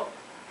 So.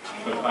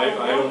 But I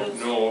don't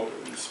know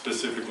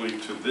specifically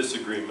to this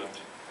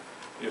agreement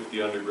if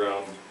the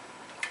underground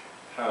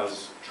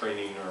has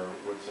training or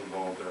what's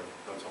involved there,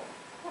 that's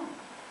all.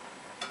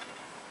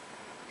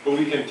 But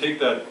we can take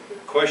that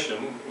question,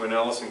 when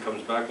Allison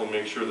comes back, we'll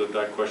make sure that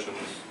that question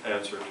is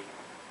answered.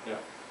 Yeah,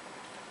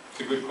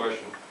 it's a good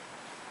question.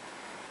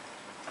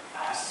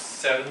 The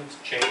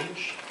seventh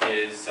change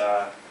is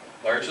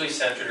largely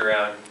centered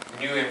around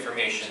new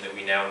information that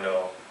we now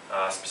know,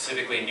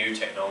 specifically new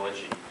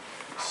technology.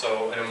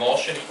 So an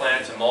emulsion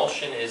plant,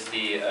 emulsion is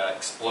the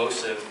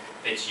explosive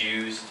that's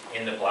used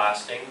in the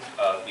blasting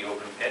of the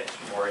open pit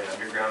or in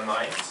underground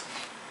mines.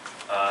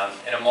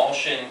 An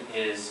emulsion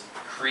is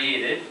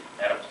created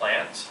at a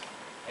plant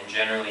and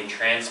generally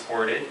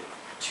transported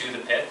to the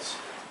pit,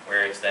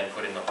 where it's then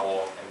put in the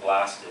hole and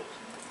blasted.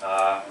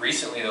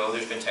 Recently though,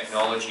 there's been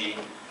technology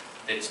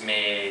that's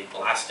made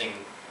blasting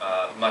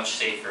much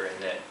safer,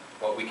 in that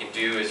what we can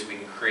do is we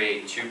can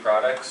create two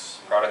products,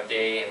 product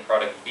A and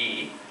product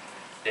B,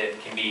 that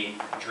can be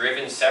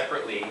driven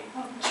separately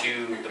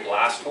to the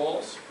blast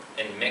holes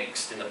and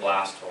mixed in the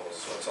blast holes.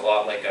 So it's a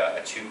lot like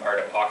a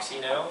two-part epoxy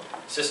now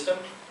system.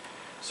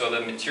 So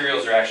the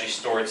materials are actually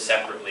stored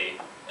separately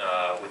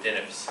within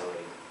a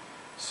facility.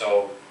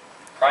 So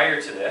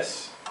prior to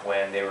this,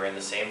 when they were in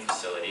the same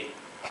facility,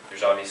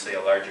 there's obviously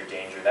a larger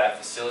danger. That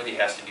facility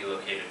has to be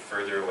located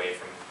further away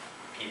from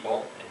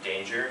people and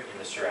danger in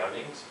the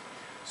surroundings.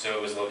 So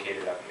it was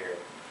located up here.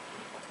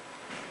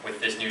 With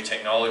this new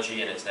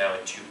technology, and it's now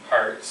in two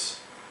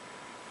parts,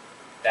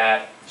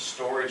 that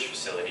storage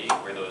facility,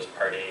 where those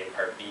part A and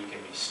part B can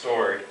be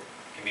stored,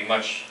 can be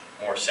much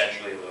more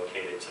centrally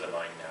located to the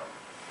mine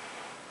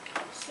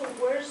now. So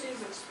where's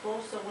these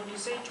explosives, when you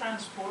say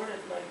transported,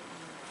 like,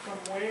 from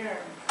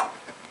where?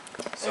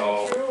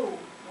 So, And through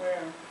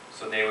where?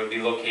 so they would be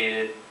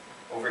located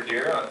over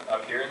here,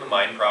 up here in the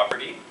mine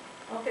property.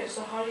 Okay,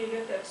 so how do you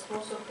get the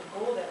explosive to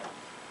go there?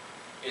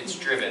 It's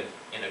driven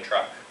in a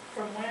truck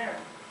From where?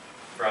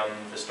 from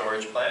the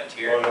storage plant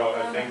here. Oh, no,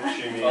 I think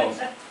she means,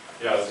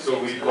 yeah, so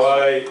we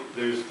buy,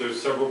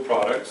 there's several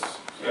products,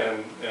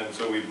 and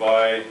so we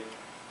buy,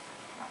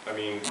 I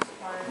mean,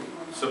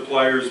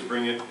 suppliers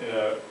bring it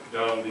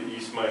down the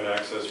East Mine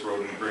Access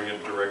Road and bring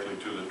it directly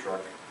to the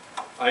truck.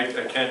 I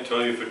can't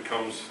tell you if it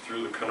comes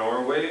through the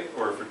Kenora Way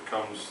or if it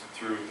comes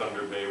through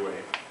Thunder Bay Way,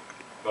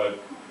 but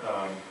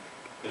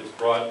it's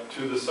brought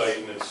to the site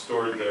and it's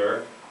stored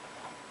there,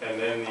 and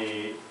then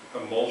the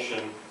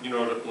emulsion, you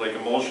know, like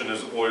emulsion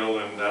is oil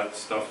and that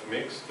stuff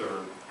mixed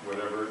or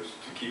whatever,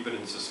 to keep it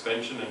in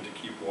suspension and to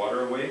keep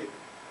water away.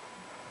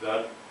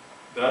 That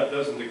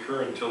doesn't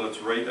occur until it's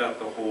right at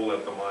the hole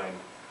at the mine.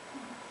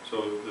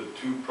 So the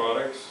two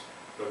products,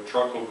 the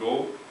truck will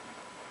go,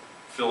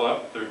 fill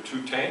up, there are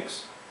two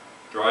tanks,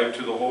 drive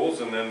to the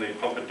holes, and then they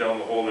pump it down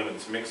the hole and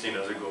it's mixing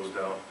as it goes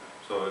down.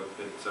 So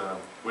it's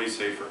way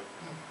safer.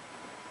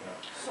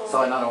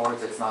 So in other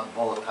words, it's not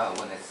volatile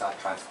when it's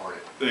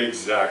transported.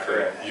 Exactly.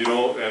 Correct. You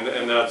know,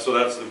 and that's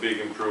the big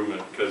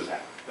improvement, because,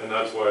 and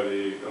that's why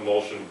the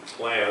emulsion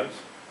plant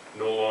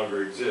no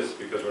longer exists,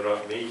 because we're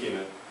not making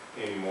it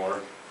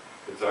anymore.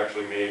 It's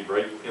actually made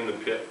right in the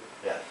pit.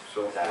 Yeah,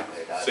 So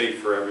exactly. it's safe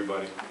for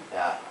everybody.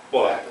 Yeah,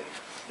 Well,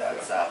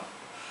 exactly.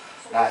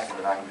 That's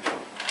what I'm sure.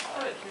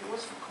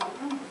 What's the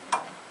code number?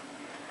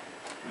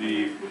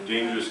 The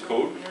dangerous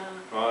code, Yeah.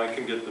 I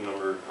can get the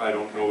number, I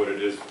don't know what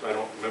it is, I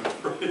don't remember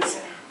what it is,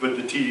 but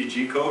the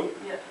TDG code,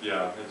 Yeah.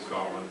 yeah, it's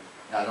got one.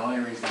 Now, the only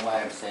reason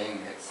why I'm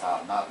saying it's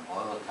not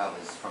volatile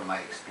is from my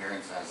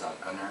experience as a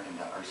gunner in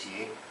the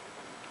RCA.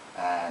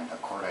 And the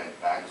cordite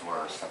bags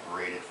were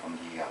separated from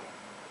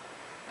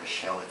the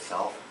shell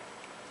itself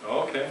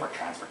Okay. for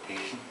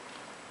transportation.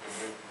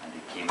 And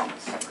they came in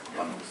separate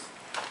bundles.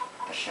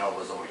 The shell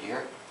was over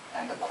here,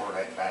 And the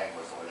chloride bag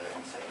was over there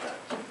inside that.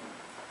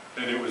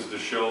 And it was the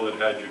shell that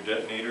had your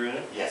detonator in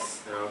it?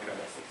 Yes, Yeah, okay.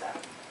 yes,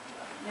 exactly.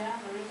 Yeah,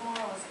 the reason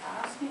why I was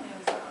asking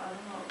is, I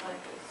don't know,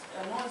 like,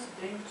 I know it's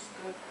dangerous,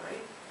 good,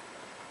 right?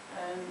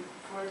 And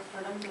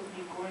for them to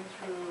be going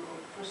through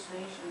First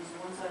Nations, the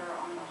ones that are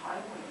on the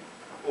highway,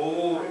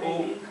 are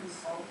they being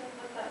consulted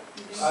with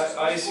that?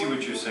 I see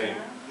what you're saying.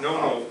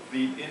 No,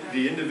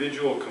 the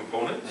individual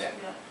components, Yeah.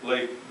 Yeah,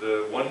 like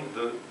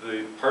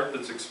the part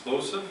that's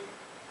explosive,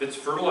 it's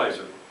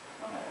fertilizer.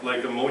 okay.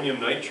 Like ammonium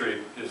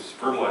nitrate is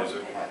fertilizer.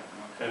 Okay,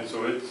 okay. And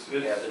so it's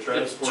Yeah, the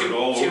transported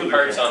all over the two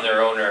parts country. on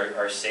their own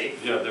are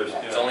safe. Yeah, there's,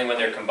 It's yeah, only when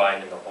they're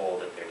combined in the whole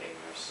that they're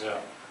dangerous. yeah.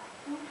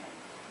 Okay.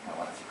 I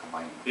wanted to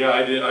combine.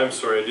 Yeah, I'm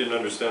sorry, I didn't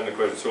understand the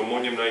question. So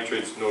ammonium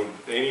nitrate's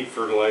any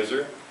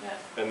fertilizer, Yeah,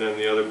 and then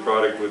the other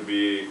product would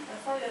be I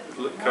thought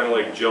you had. kind of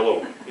like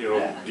Jello,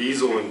 Yeah.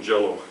 diesel and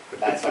Jello.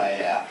 That's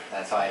why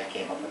I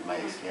came up with my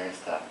experience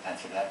to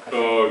answer that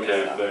question. Oh,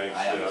 okay, Because, thanks,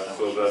 I yeah, understand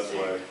so what you're that's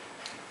saying.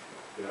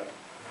 why, yeah.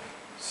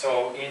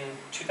 So in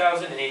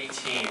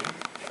 2018,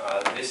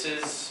 this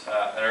is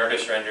an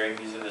artist rendering.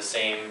 These are the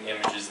same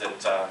images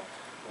that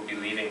we'll be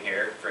leaving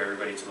here for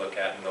everybody to look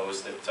at, and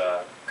those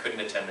that couldn't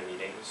attend the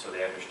meeting, so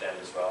they understand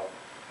as well.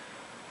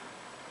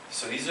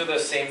 So these are the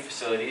same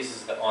facilities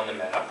as on the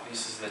map.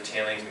 This is the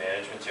tailings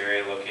management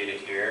area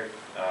located here.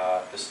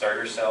 The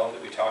starter cell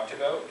that we talked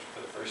about for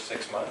the first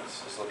 6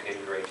 months is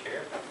located right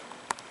here.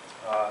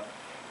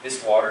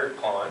 This water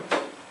pond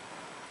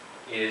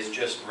is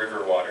just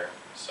river water,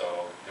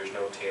 so there's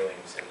no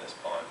tailings in this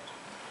pond.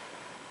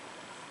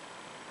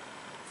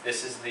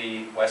 This is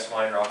the West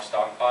Mine rock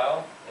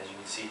stockpile. As you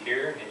can see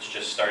here, it's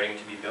just starting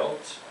to be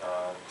built.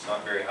 It's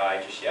not very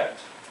high just yet.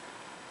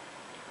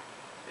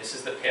 This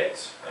is the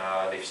pit.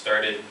 They've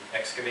started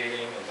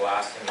excavating and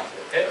blasting into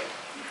the pit.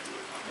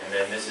 And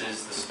then this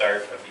is the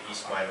start of the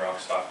East Mine rock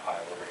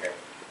stockpile over here.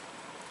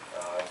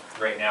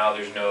 Right now,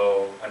 there's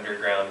no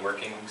underground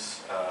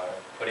workings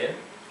put in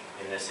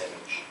this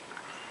image.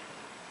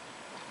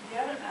 Do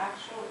you have an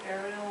actual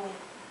aerial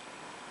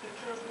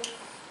picture of this?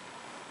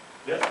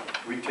 Yeah,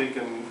 we've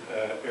taken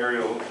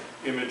aerial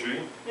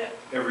imagery Yeah.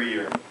 every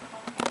year.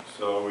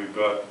 So we've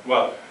got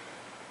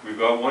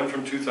one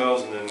from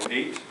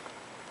 2008,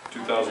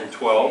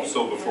 2012,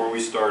 so before we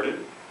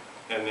started,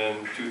 and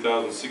then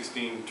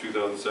 2016,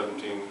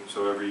 2017,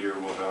 so every year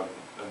we'll have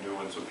a new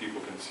one so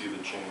people can see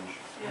the change.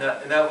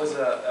 And that was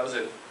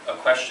a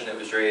question that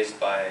was raised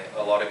by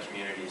a lot of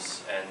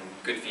communities and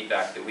good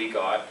feedback that we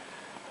got.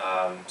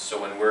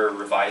 So when we're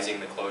revising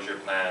the closure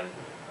plan,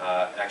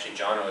 actually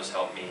Jono has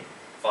helped me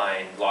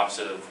find lots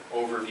of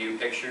overview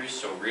pictures,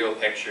 so real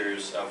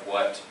pictures of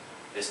what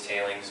this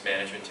tailings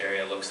management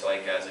area looks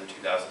like as of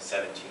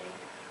 2017,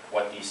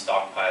 what these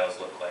stockpiles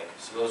look like.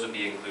 So those would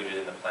be included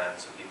in the plan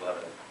so people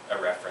have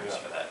a reference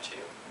for that too.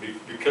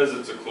 Because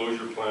it's a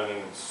closure plan and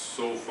it's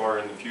so far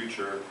in the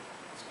future,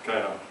 it's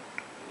kind of,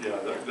 yeah,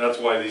 that's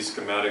why these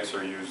schematics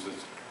are used, as,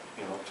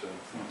 to...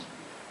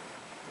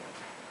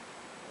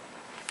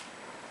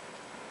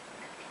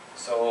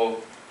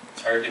 So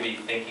it's hard to be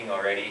thinking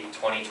already,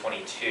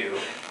 2022.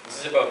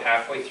 This is about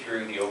halfway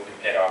through the open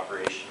pit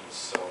operations,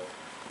 so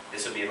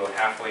this will be about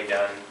halfway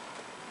done.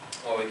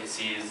 What we can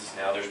see is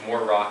now there's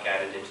more rock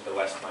added into the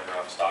West Mine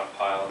rock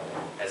stockpile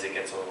as it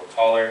gets a little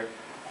taller.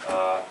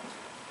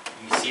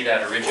 You see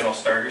that original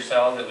starter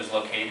cell that was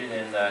located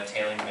in the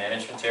tailings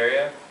management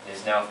area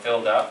is now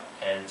filled up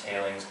and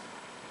tailings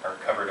are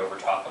covered over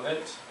top of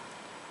it.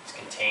 It's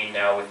contained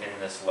now within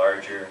this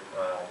larger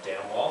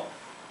dam wall.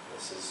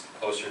 This is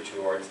closer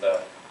towards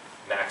the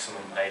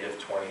maximum height of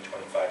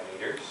 20-25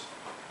 meters.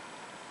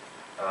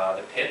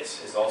 The pit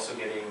is also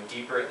getting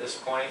deeper at this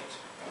point,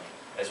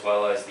 as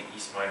well as the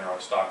East Mine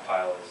rock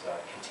stockpile is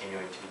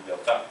continuing to be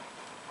built up.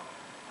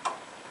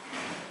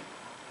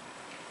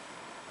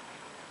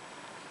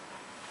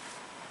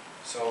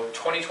 So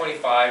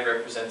 2025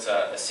 represents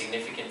a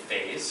significant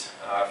phase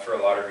for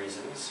a lot of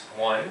reasons.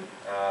 One,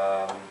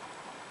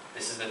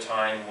 this is the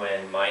time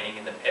when mining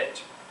in the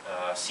pit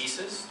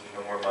ceases. There's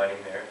no more mining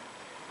there.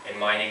 And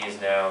mining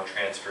is now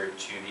transferred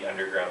to the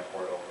underground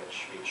portal,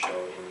 which we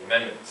showed in the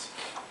amendments.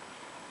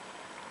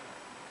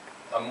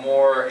 A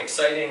more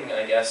exciting,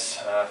 I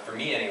guess, for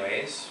me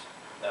anyways,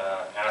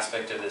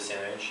 aspect of this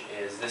image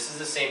is this is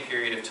the same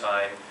period of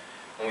time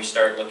when we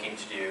start looking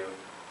to do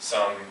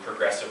some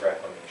progressive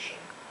reclamation.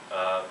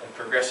 And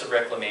progressive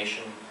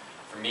reclamation,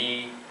 for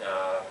me,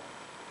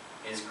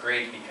 is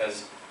great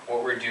because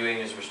what we're doing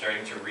is we're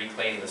starting to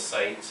reclaim the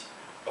site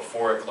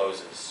before it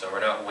closes. So we're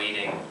not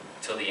waiting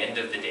till the end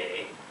of the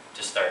day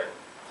to start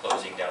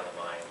closing down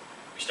the mine.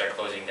 We start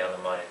closing down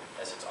the mine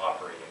as it's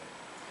operating.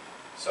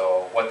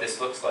 So what this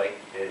looks like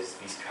is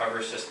these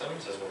cover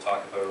systems, as we'll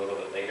talk about a little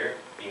bit later,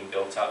 being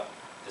built up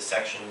to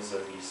sections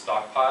of these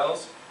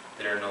stockpiles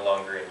that are no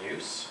longer in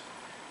use.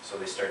 So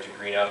they start to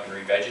green up and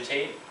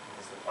revegetate.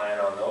 Is the plan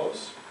on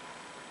those.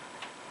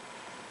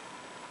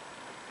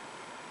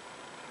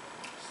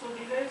 So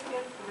do you guys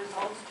get the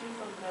results too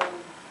from the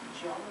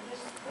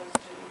geologist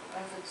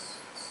as it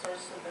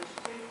starts to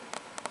vegetate?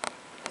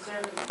 Is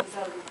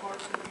that report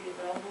going to be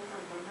available for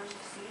members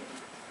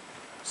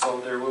So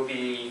there will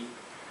be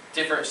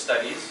different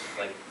studies,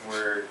 like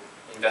we're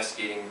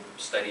investigating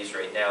studies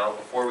right now,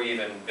 before we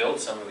even build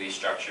some of these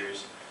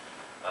structures,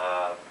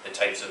 the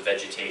types of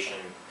vegetation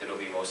that will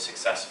be most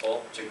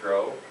successful to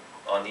grow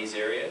on these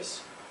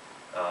areas.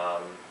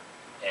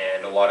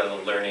 And a lot of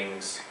the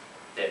learnings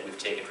that we've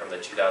taken from the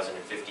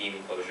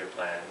 2015 closure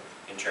plan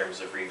in terms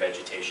of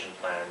revegetation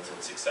plans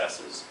and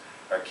successes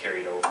are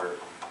carried over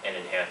and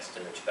enhanced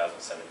in the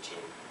 2017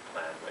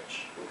 plan,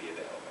 which will be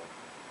available.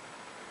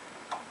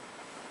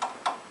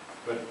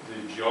 But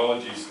the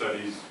geology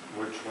studies,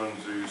 which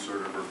ones are you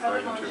sort of I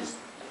referring don't know, to? just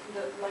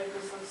like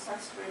the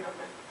success rate of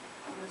it,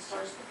 when it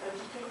starts to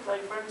vegetate,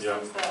 like for Yeah.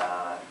 instance,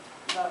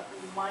 the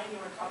mine you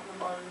were talking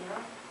about in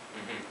Europe.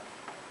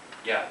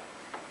 Yeah,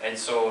 and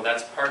so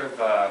that's part of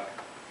a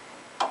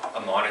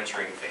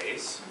monitoring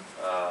phase,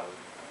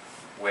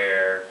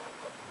 where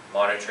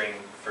monitoring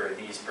for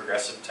these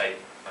progressive type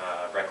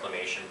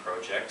reclamation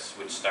projects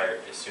would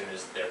start as soon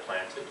as they're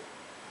planted.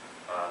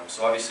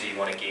 So obviously you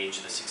want to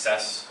gauge the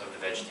success of the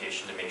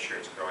vegetation to make sure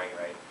it's growing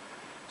right.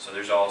 So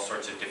there's all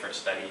sorts of different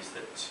studies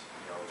that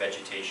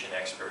vegetation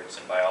experts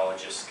and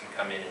biologists can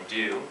come in and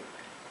do.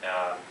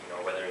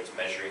 Whether it's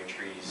measuring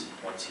trees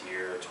once a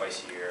year or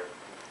twice a year,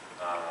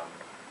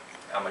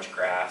 how much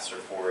grass or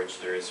forage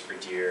there is for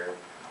deer.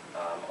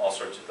 All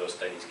sorts of those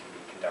studies can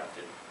be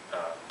conducted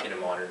in a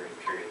monitoring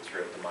period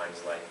throughout the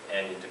mine's life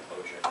and into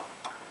closure.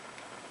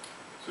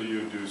 So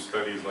you do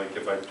studies like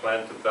if I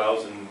plant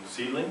 1,000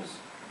 seedlings,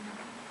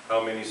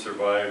 how many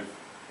survive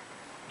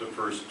the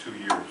first 2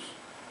 years?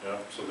 Yeah,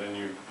 so then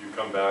you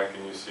come back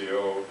and you see,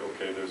 oh,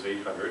 okay, there's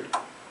 800.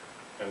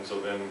 And so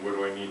then what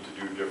do I need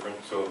to do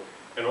different? So,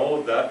 and all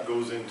of that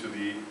goes into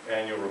the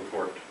annual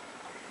report.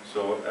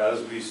 So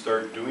as we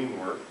start doing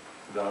work,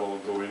 that'll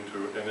go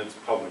into it, and it's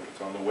public,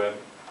 it's on the web,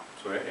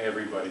 so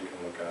everybody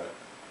can look at it.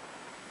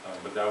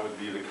 But that would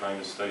be the kind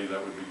of study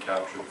that would be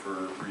captured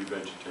for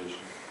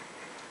revegetation.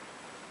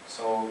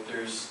 So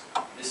this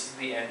is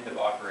the end of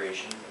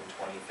operations in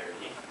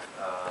 2030.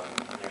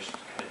 And there's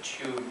kind of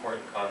two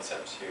important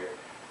concepts here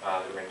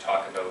that we're going to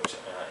talk about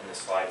in the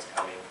slides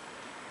coming.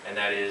 And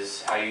that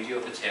is how you deal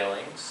with the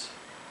tailings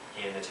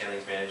in the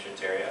tailings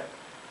management area,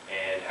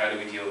 and how do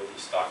we deal with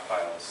these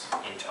stockpiles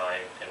in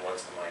time and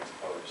once the mine's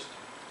closed.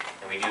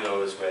 And we do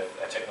those with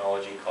a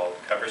technology called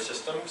cover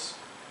systems.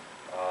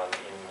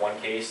 In one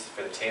case,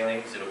 for the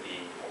tailings, it'll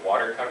be a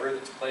water cover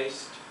that's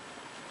placed,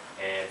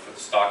 and for the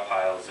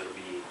stockpiles, it'll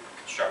be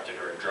constructed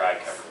or a dry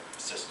cover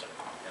system.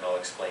 And I'll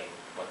explain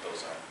what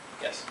those are.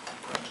 Yes?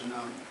 Question,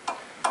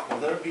 will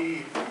there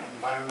be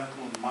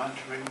environmental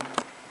monitoring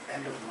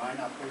end of mine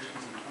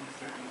operations in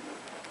 2030?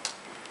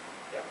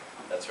 Yeah,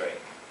 that's right.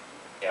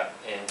 Yeah,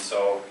 and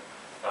so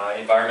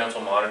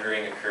environmental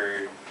monitoring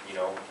occurred,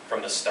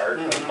 from the start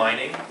of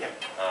mining,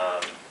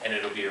 and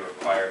it'll be a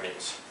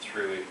requirement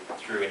through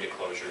into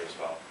closure as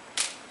well.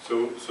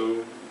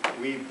 So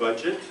we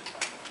budget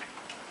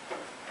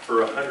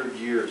for 100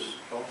 years.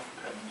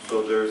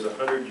 So there's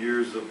 100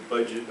 years of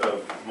budget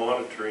of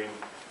monitoring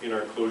in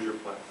our closure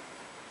plan.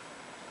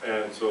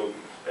 And so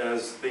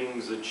as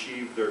things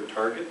achieve their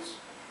targets,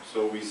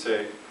 so we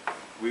say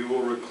we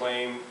will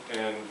reclaim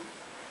and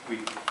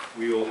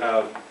we will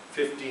have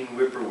 15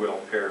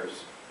 whippoorwill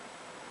pairs.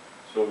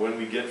 So when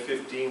we get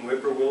 15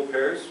 whippoorwill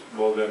pairs,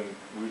 well then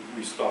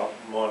we stop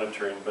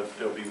monitoring, but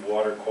there'll be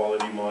water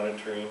quality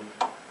monitoring,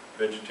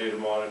 vegetative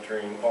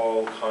monitoring,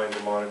 all kinds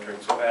of monitoring.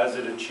 So as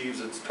it achieves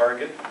its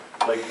target,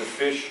 like the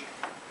fish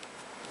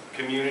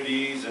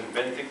communities and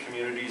benthic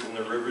communities in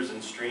the rivers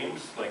and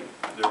streams, like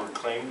the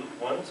reclaimed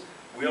ones,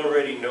 we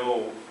already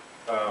know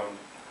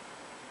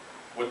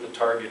what the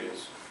target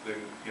is.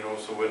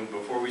 So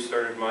before we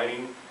started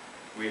mining,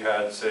 we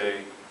had,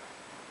 say,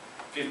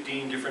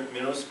 15 different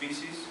minnow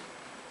species,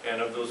 and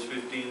of those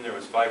 15, there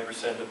was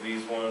 5% of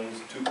these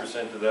ones,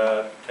 2% of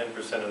that,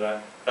 10% of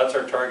that. That's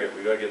our target.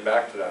 We got to get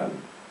back to that.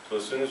 So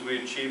as soon as we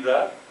achieve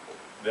that,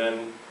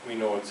 then we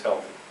know it's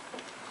healthy.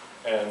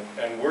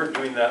 And we're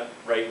doing that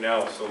right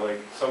now. So like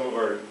some of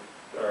our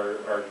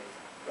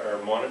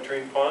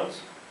monitoring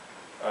ponds,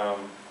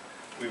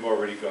 we've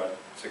already got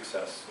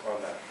success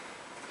on that.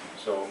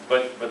 So,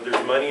 but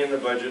there's money in the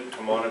budget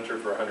to monitor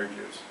for 100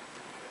 years.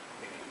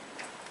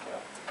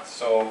 Yeah.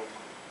 So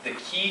the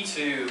key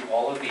to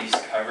all of these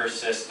cover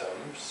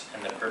systems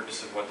and the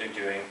purpose of what they're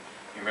doing,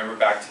 you remember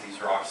back to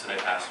these rocks that I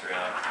passed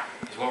around,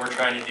 is what we're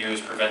trying to do is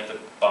prevent the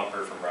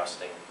bumper from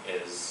rusting,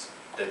 is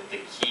the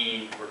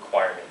key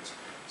requirement.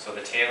 So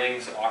the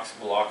tailings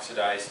will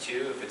oxidize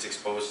too if it's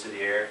exposed to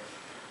the air,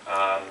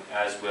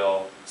 as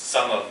will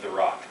some of the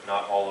rock,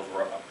 not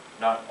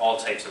all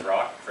types of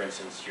rock. For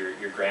instance,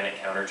 your granite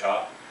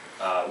countertop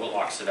will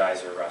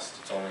oxidize or rust.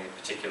 It's only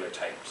particular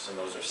types, and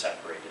those are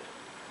separated.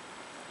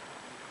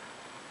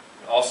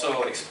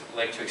 Also,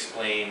 like to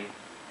explain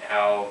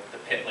how the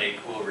pit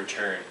lake will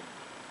return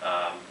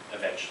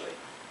eventually.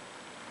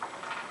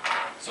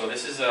 So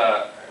this is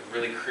a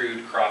really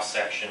crude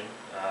cross-section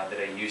that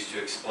I use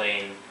to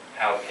explain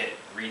how pit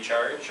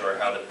recharge, or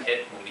how the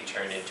pit will be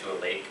turned into a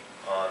lake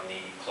on the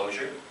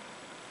closure.